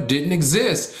development didn't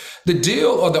exist. The deal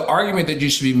or the argument that you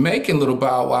should be making, Little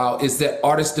Bow Wow, is that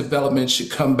artist development should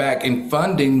come back in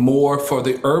funding more for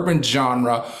the urban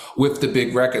genre with the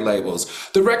big record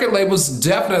labels. The record labels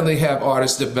definitely have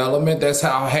artist development. That's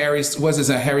how Harry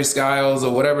Styles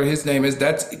or whatever his name is.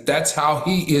 That's how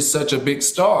he is such a big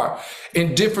star.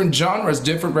 In different genres,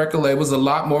 different record labels, a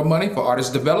lot more money for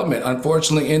artist development.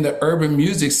 Unfortunately, in the urban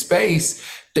music space,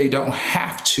 they don't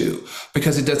have to,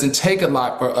 because it doesn't take a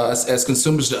lot for us as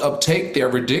consumers to uptake their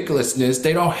ridiculousness.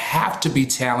 They don't have to be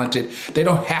talented. They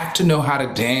don't have to know how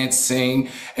to dance, sing,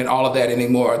 and all of that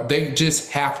anymore. They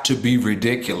just have to be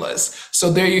ridiculous. So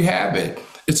there you have it.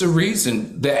 It's a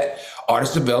reason that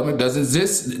artist development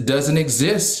doesn't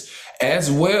exist as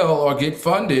well or get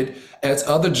funded as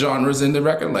other genres in the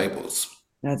record labels.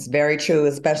 That's very true,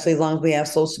 especially as long as we have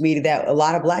social media, that a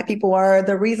lot of Black people are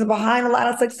the reason behind a lot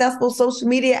of successful social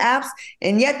media apps.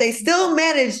 And yet they still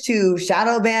manage to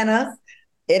shadow ban us,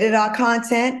 edit our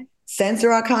content,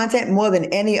 censor our content more than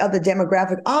any other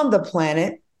demographic on the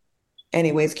planet.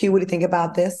 Anyways, Q, what do you think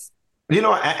about this?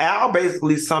 Al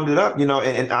basically summed it up,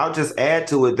 and I'll just add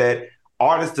to it that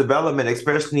artist development,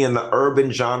 especially in the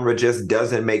urban genre, just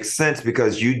doesn't make sense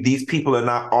because these people are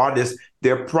not artists,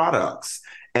 they're products.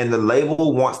 And the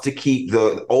label wants to keep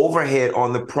the overhead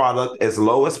on the product as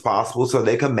low as possible so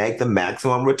they can make the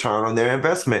maximum return on their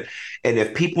investment. And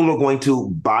if people are going to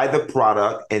buy the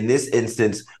product, in this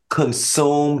instance,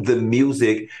 consume the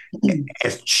music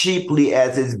as cheaply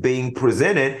as it's being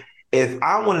presented, if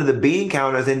I'm one of the bean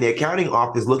counters in the accounting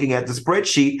office looking at the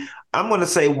spreadsheet, I'm going to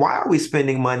say, why are we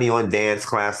spending money on dance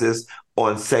classes,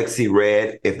 on Sexy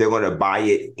Red, if they're going to buy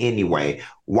it anyway?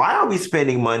 Why are we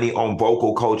spending money on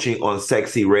vocal coaching on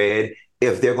Sexy Red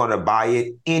if they're going to buy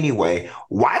it anyway?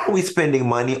 Why are we spending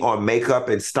money on makeup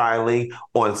and styling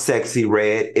on Sexy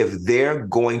Red if they're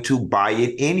going to buy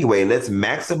it anyway? Let's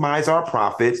maximize our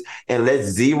profits and let's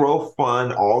zero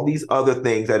fund all these other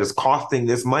things that is costing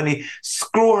this money.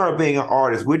 Screw her being an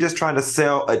artist. We're just trying to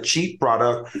sell a cheap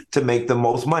product to make the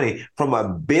most money. From a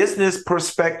business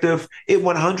perspective, it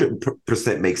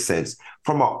 100% makes sense.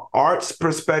 From an arts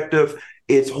perspective,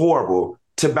 it's horrible.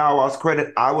 To Bow Wow's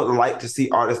credit, I would like to see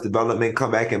artist development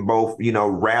come back in both,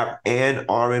 rap and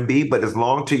R&B. But as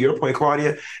long, to your point,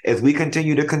 Claudia, as we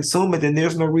continue to consume it, then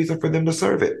there's no reason for them to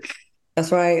serve it.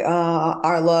 That's right.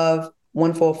 Our Love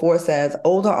 144 says,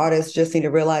 older artists just need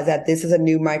to realize that this is a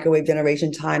new microwave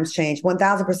generation. Times change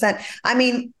 1000%. I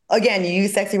mean, again, you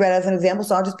use Sexy Red as an example,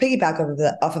 so I'll just piggyback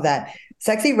off of that.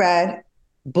 Sexy Red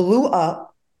blew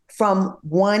up from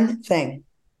one thing,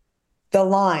 the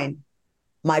line,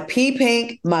 my pee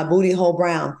pink, my booty hole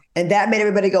brown. And that made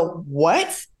everybody go,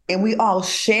 what? And we all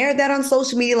shared that on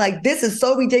social media. Like, this is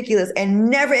so ridiculous. And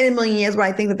never in a million years would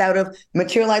I think that would have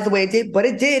materialized the way it did, but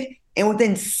it did. And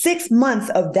within 6 months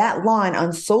of that line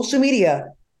on social media,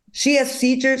 she's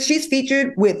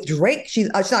featured with Drake. She's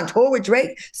on tour with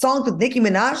Drake, songs with Nicki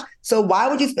Minaj. So why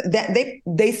would you that?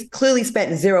 They clearly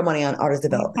spent zero money on artist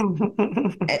development.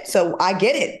 And so I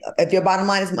get it. If your bottom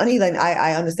line is money, then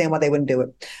I understand why they wouldn't do it.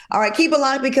 All right, keep it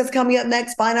locked, because coming up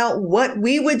next, find out what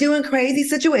we would do in crazy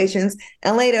situations.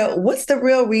 And later, what's the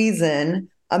real reason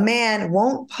a man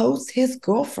won't post his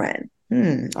girlfriend?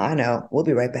 I know. We'll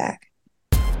be right back.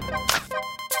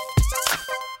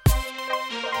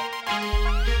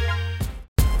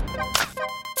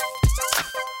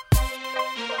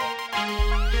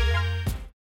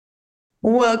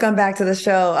 Welcome back to the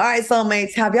show. All right,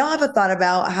 soulmates, have y'all ever thought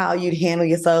about how you'd handle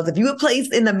yourselves if you were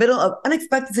placed in the middle of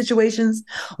unexpected situations?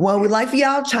 Well, we'd like for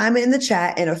y'all to chime in the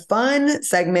chat in a fun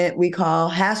segment we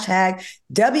call hashtag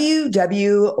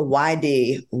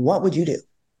WWYD. What would you do?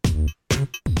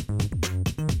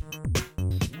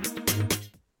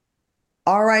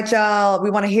 All right, y'all,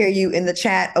 we want to hear you in the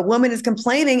chat. A woman is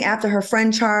complaining after her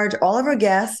friend charged all of her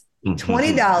guests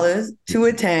 $20 to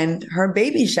attend her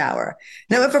baby shower.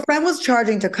 Now, if a friend was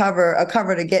charging to cover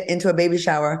to get into a baby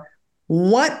shower,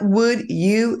 what would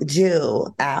you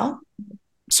do, Al?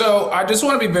 So I just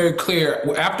want to be very clear.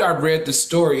 After I read the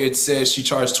story, it says she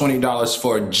charged $20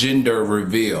 for a gender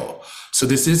reveal. So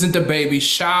this isn't a baby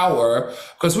shower,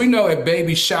 because we know at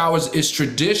baby showers it's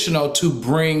traditional to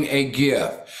bring a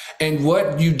gift. And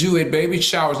what you do at baby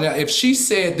showers. Now, if she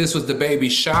said this was the baby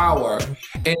shower,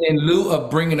 and in lieu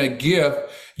of bringing a gift,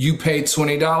 you pay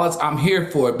 $20, I'm here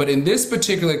for it. But in this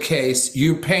particular case,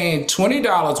 you're paying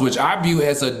 $20, which I view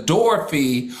as a door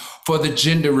fee for the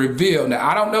gender reveal. Now,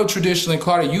 I don't know traditionally,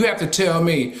 Claudia, you have to tell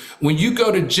me, when you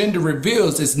go to gender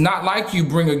reveals, it's not like you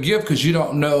bring a gift because you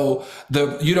don't know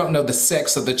the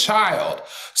sex of the child.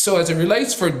 So as it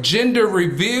relates for gender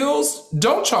reveals,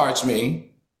 don't charge me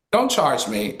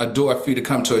a door fee to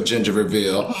come to a gender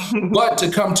reveal. But to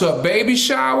come to a baby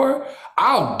shower,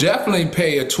 I'll definitely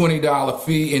pay a $20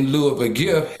 fee in lieu of a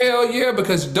gift. Hell yeah,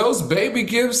 because those baby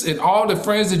gifts and all the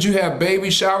friends that you have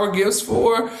baby shower gifts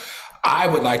for, I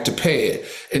would like to pay it.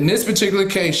 In this particular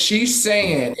case, she's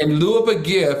saying in lieu of a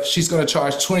gift, she's going to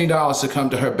charge $20 to come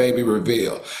to her baby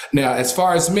reveal. Now, as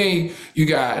far as me, you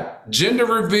got gender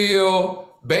reveal,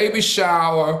 baby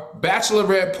shower,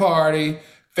 bachelorette party,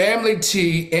 family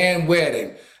tea, and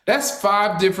wedding. That's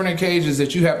 5 different occasions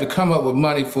that you have to come up with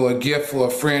money for a gift for a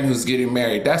friend who's getting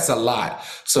married. That's a lot.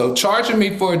 So charging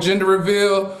me for a gender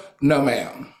reveal, no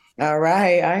ma'am. All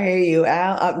right, I hear you,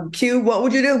 Al. Q, what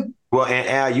would you do? Well, and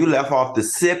Al, you left off the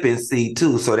sipping C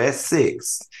too, so that's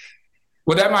 6.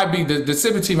 Well, that might be the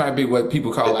sipping tea might be what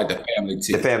people call like the family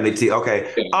tea. The family tea,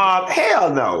 okay.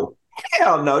 Hell no.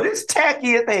 This is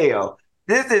tacky as hell.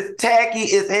 This is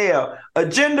tacky as hell. A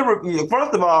gender reveal,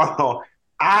 first of all,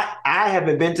 I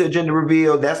haven't been to a gender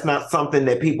reveal. That's not something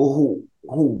that people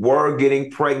who were getting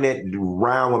pregnant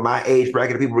around when my age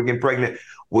bracket of people were getting pregnant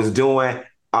was doing.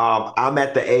 I'm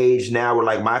at the age now where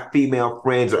like my female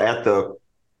friends are at the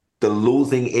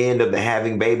losing end of the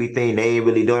having baby thing. They ain't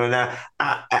really doing it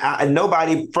now.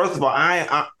 Nobody. First of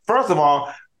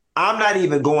all, I'm not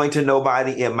even going to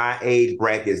nobody in my age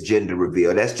bracket's gender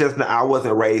reveal. That's just not, I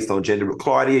wasn't raised on gender.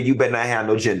 Claudia, you better not have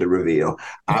no gender reveal.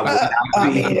 I would not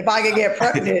be. I mean, if I could get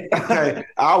pregnant,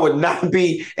 I would not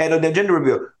be at the gender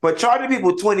reveal. But charging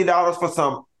people $20 for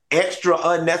some extra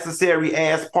unnecessary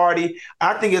ass party,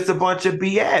 I think it's a bunch of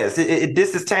BS.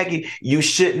 This is tacky. You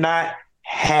should not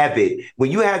have it. When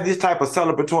you have this type of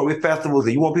celebratory festivals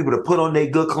and you want people to put on their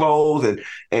good clothes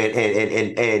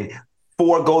and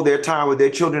forego their time with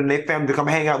their children and their family to come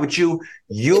hang out with you,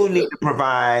 you need to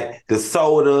provide the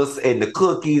sodas and the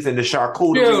cookies and the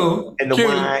charcuterie and the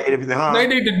wine and everything. They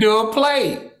need to do a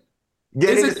plate.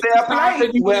 Yeah, they need to sell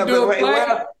plates.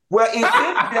 Well,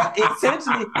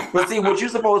 essentially, but see, what you're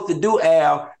supposed to do,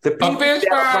 Al, the people that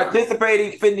are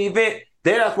participating in the event,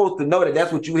 they're not supposed to know that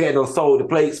that's what you had those sold the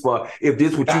plates for, if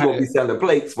this is what you're going to be selling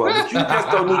plates for. But you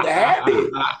just don't need to have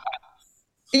it.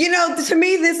 You know, to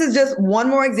me, this is just one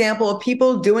more example of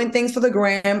people doing things for the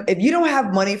gram. If you don't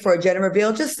have money for a gender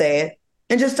reveal, just say it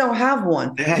and just don't have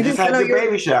one. You just have your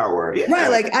baby shower. Yeah. Right.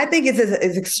 Like, I think it's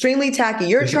extremely tacky.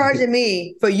 You're charging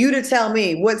me for you to tell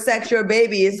me what sex your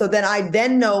baby is, so then I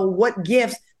then know what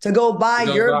gifts to go buy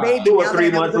your baby. 2 or 3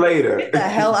 months later. Get the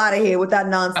hell out of here with that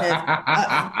nonsense.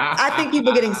 I think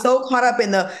people are getting so caught up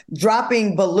in the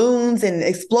dropping balloons and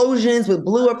explosions with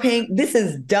blue or pink. This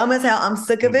is dumb as hell. I'm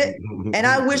sick of it. And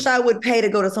I wish I would pay to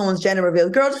go to someone's gender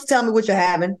reveal. Girl, just tell me what you're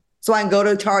having so I can go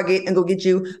to Target and go get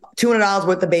you $200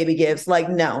 worth of baby gifts. Like,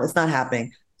 no, it's not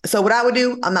happening. So what I would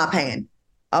do, I'm not paying.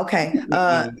 Okay.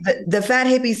 The fat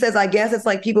hippie says, I guess it's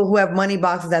like people who have money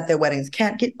boxes at their weddings.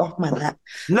 Can't get off my lap.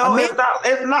 No, it's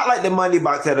not like the money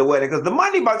box at the wedding. Because the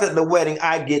money box at the wedding,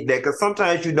 I get that. Because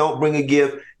sometimes you don't bring a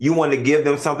gift. You want to give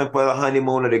them something for the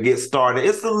honeymoon or to get started.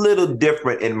 It's a little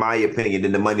different, in my opinion,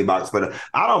 than the money box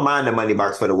I don't mind the money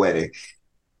box for the wedding.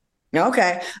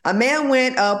 Okay. A man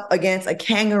went up against a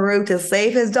kangaroo to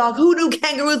save his dog. Who knew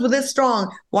kangaroos were this strong?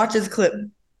 Watch this clip.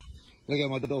 Look at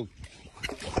my dog.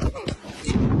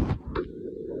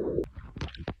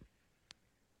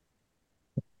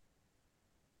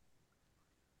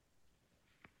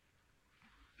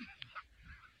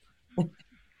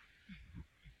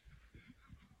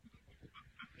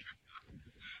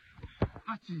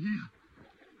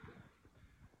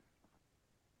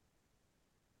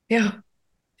 Yeah.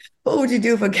 What would you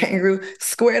do if a kangaroo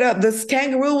squared up? This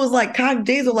kangaroo was like cock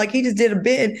diesel, like he just did a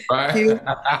bid. Right.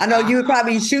 I know you would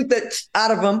probably shoot the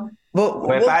out of him. But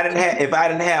if I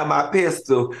didn't have my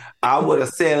pistol, I would have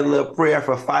said a little prayer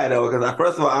for Fido, because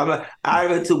first of all, I'm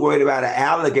not too worried about an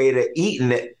alligator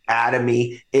eating it out of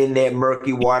me in that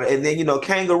murky water. And then,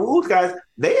 kangaroos, guys,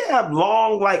 they have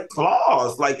long, like,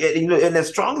 claws, like, and they're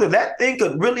stronger. That thing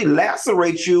could really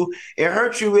lacerate you and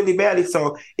hurt you really badly.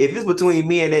 So if it's between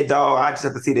me and that dog, I just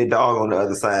have to see that dog on the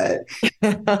other side.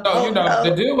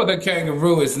 The deal with a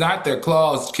kangaroo is not their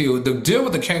claws, Q. The deal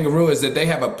with the kangaroo is that they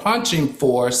have a punching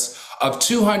force of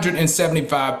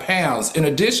 275 pounds. In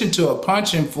addition to a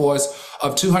punching force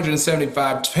of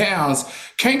 275 pounds,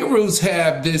 kangaroos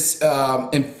have this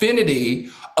infinity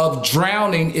of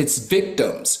drowning its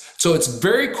victims. So it's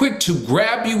very quick to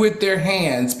grab you with their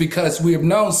hands, because we have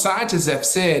known, scientists have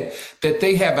said that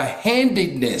they have a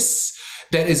handedness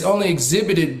that is only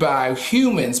exhibited by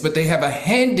humans, but they have a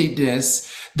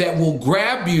handedness that will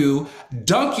grab you,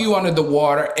 dunk you under the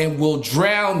water, and will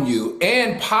drown you,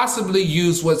 and possibly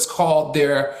use what's called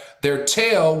their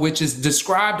tail, which is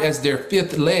described as their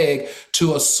fifth leg,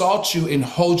 to assault you and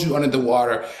hold you under the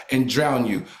water and drown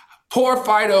you. Poor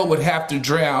Fido would have to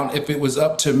drown if it was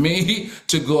up to me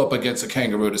to go up against a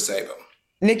kangaroo to save him.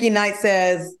 Nikki Knight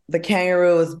says the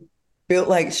kangaroo is built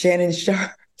like Shannon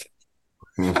Sharp.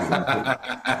 With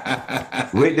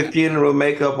the funeral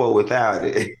makeup or without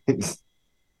it.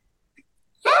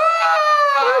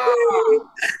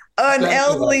 An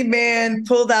elderly man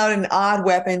pulled out an odd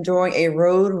weapon during a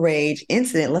road rage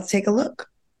incident. Let's take a look.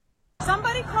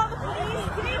 Somebody call the police.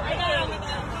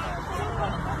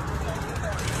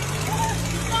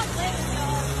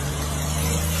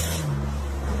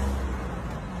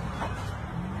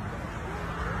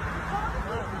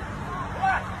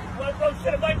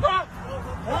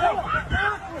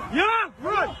 Yeah,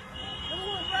 run!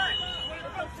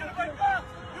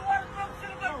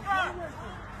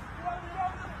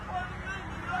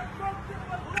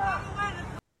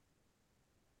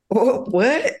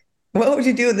 What? What would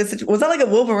you do in this situation? Was that like a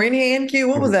Wolverine hand, Q?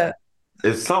 What was that?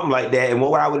 It's something like that. And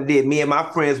what I would have did, me and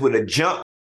my friends would have jumped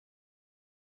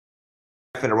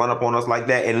and run up on us like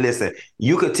that. And listen,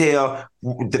 you could tell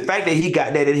the fact that he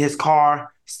got that in his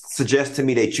car suggests to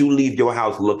me that you leave your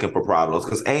house looking for problems,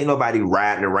 because ain't nobody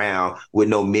riding around with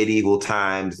no medieval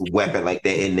times weapon like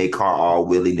that in their car all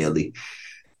willy-nilly.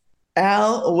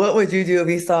 Al, what would you do if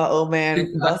you saw an old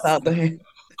man bust out the hand?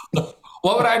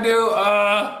 What would I do?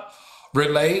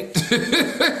 Relate.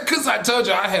 Because I told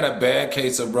you I had a bad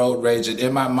case of road rage. And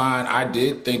in my mind, I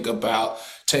did think about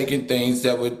taking things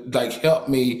that would like help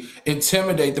me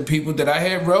intimidate the people that I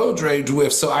had road rage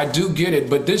with. So I do get it.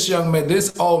 But this young man,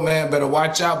 this old man better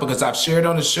watch out, because I've shared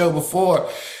on the show before,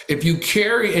 if you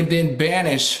carry and then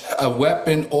banish a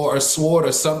weapon or a sword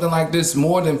or something like this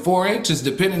more than 4 inches,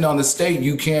 depending on the state,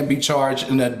 you can be charged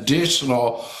an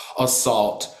additional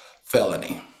assault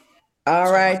felony.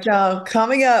 All right, y'all.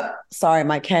 Coming up, sorry,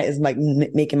 my cat is like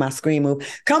making my screen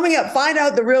move. Coming up, find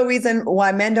out the real reason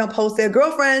why men don't post their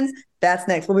girlfriends. That's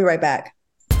next. We'll be right back.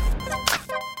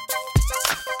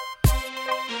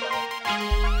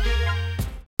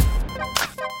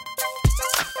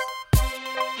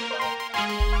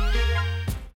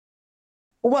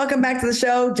 Welcome back to the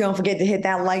show. Don't forget to hit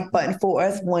that like button for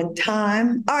us one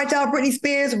time. All right, y'all. Britney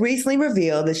Spears recently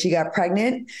revealed that she got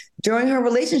pregnant during her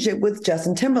relationship with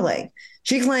Justin Timberlake.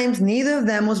 She claims neither of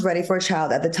them was ready for a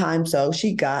child at the time, so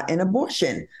she got an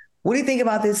abortion. What do you think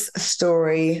about this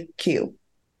story, Q?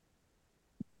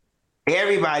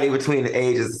 Everybody between the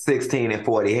ages of 16 and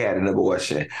 40 had an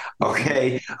abortion.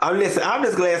 Okay. Listen, I'm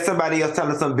just glad somebody else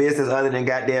telling some business other than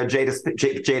goddamn Jada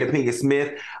Pinkett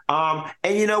Smith.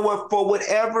 And you know what? For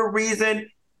whatever reason,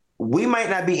 we might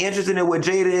not be interested in what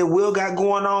Jada and Will got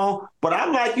going on, but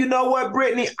I'm like, you know what,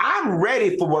 Britney? I'm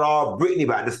ready for what all Britney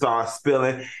about to start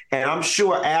spilling. And I'm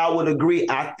sure Al would agree.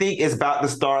 I think it's about to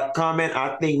start coming.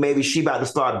 I think maybe she about to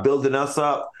start building us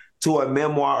up to a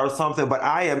memoir or something. But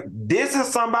this is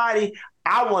somebody,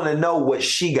 I want to know what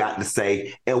she got to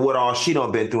say and what all she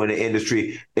done been through in the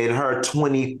industry in her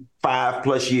 25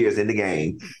 plus years in the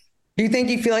game. Do you think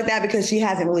you feel like that because she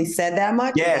hasn't really said that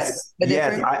much? Yes,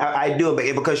 I do,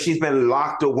 because she's been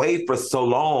locked away for so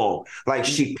long. Like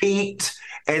she peaked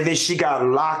and then she got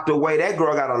locked away. That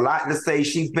girl got a lot to say.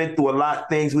 She's been through a lot of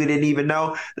things we didn't even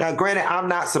know. Now, granted, I'm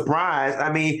not surprised.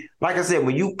 I mean, like I said,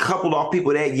 when you couple off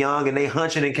people that young and they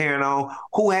hunching and carrying on,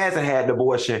 who hasn't had an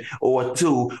abortion or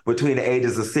two between the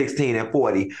ages of 16 and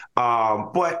 40?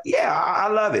 But yeah, I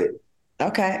love it.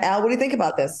 Okay. Al, what do you think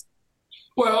about this?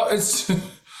 Well,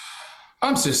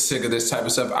 I'm just sick of this type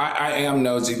of stuff. I am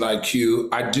nosy like you.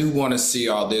 I do want to see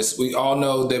all this. We all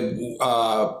know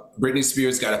that Britney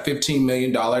Spears got a $15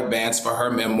 million advance for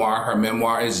her memoir. Her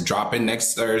memoir is dropping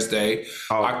next Thursday,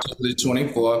 October the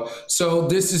 24th. So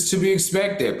this is to be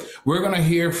expected. We're going to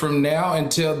hear from now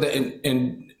until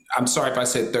and I'm sorry if I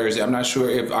said Thursday. I'm not sure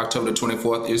if October the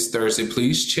 24th is Thursday.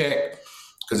 Please check,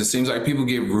 because it seems like people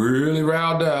get really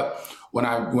riled up when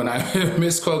I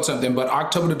misquote something. But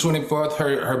October the 24th,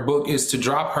 her book is to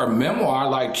drop, her memoir,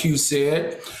 like Q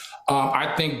said.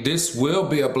 I think this will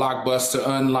be a blockbuster,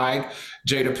 unlike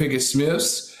Jada Pinkett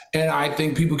Smith's. And I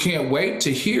think people can't wait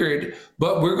to hear it.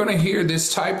 But we're going to hear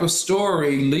this type of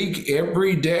story leak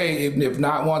every day, even if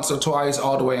not once or twice,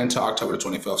 all the way until October the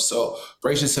 25th. So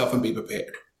brace yourself and be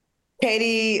prepared.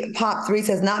 Katie Pop 3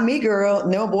 says, not me, girl.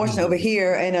 No abortion over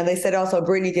here. And they said also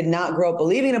Britney did not grow up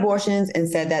believing in abortions and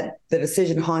said that the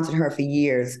decision haunted her for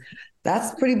years.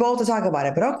 That's pretty bold to talk about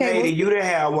it, but okay. Katie, you didn't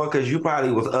have one because you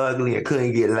probably was ugly and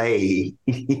couldn't get laid.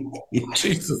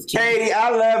 Jesus. Katie, I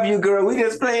love you, girl. We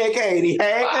just playing Katie.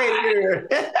 Hey, Katie, girl.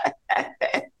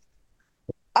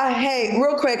 Hey,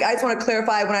 real quick, I just want to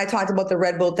clarify when I talked about the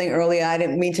Red Bull thing earlier, I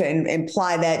didn't mean to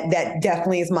imply that that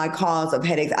definitely is my cause of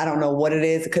headaches. I don't know what it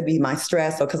is. It could be my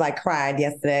stress or because I cried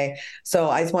yesterday. So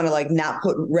I just want to not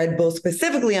put Red Bull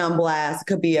specifically on blast. It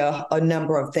could be a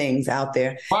number of things out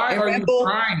there. Why are you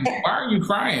crying? Why are you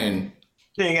crying?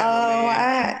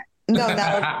 No,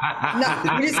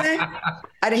 what did you say?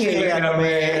 I didn't hear you.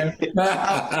 Man.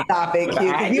 Stop it, Q.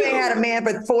 Because you ain't had a man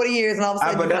for 40 years and all of a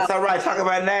sudden. But that's all right. Talk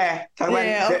about that. Okay.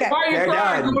 Why are you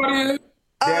crying?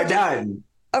 They're done.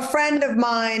 A friend of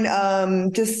mine,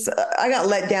 I got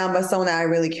let down by someone that I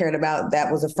really cared about.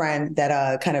 That was a friend that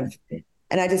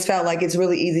and I just felt like it's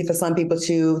really easy for some people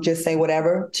to just say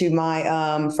whatever to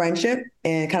my friendship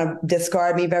and kind of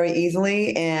discard me very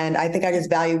easily. And I think I just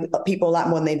value people a lot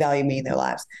more than they value me in their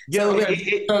lives. Do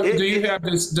you have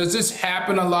this? Does this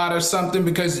happen a lot or something?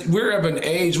 Because we're of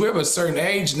a certain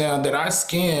age now that our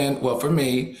skin, well, for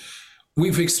me,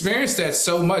 we've experienced that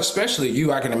so much, especially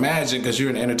you, I can imagine, because you're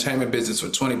in the entertainment business for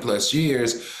 20 plus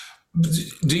years.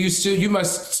 You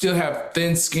must still have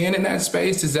thin skin in that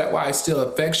space? Is that why it still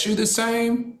affects you the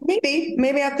same? Maybe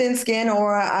I have thin skin,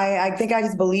 or I think I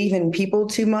just believe in people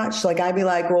too much. I'd be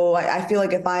like, well, I feel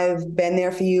like if I've been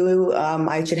there for you,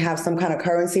 I should have some kind of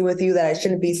currency with you that I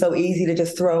shouldn't be so easy to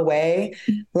just throw away.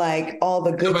 Like all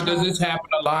the good. But does this happen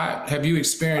a lot? Have you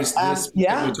experienced this?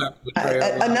 Yeah,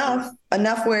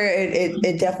 enough where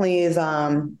it definitely is.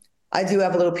 I do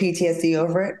have a little PTSD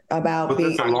over it about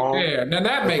being. Now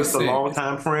that makes sense. A long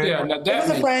time friend. Yeah, now that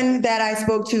was a friend that I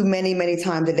spoke to many, many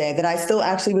times a day that I still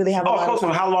actually really have.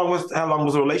 How long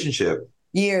was the relationship?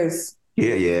 Years.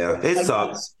 Yeah, it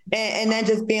sucks. And then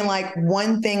just being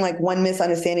one thing, one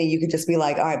misunderstanding, you could just be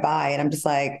like, all right, bye. And I'm just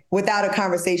like, without a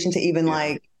conversation to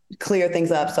even clear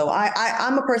things up. So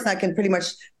I'm a person that can pretty much.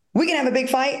 We can have a big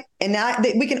fight, and I've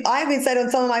even said on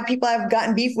some of my people I've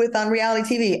gotten beef with on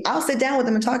reality TV, I'll sit down with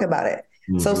them and talk about it.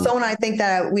 Mm-hmm. So someone I think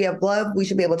that we have love, we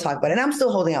should be able to talk about it. And I'm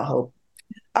still holding out hope.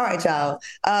 All right, y'all.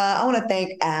 I want to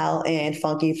thank Al and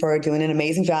Funky for doing an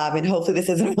amazing job, and hopefully this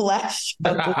isn't the last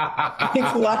show.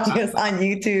 Thanks for watching us on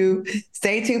YouTube.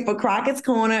 Stay tuned for Crockett's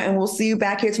Corner, and we'll see you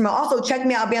back here tomorrow. Also, check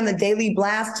me out. I'll be on the Daily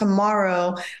Blast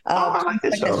tomorrow. I like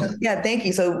this show. Yeah, thank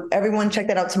you. So everyone check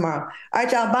that out tomorrow. All right,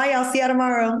 y'all. Bye, y'all. See y'all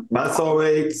tomorrow. My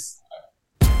soulmates.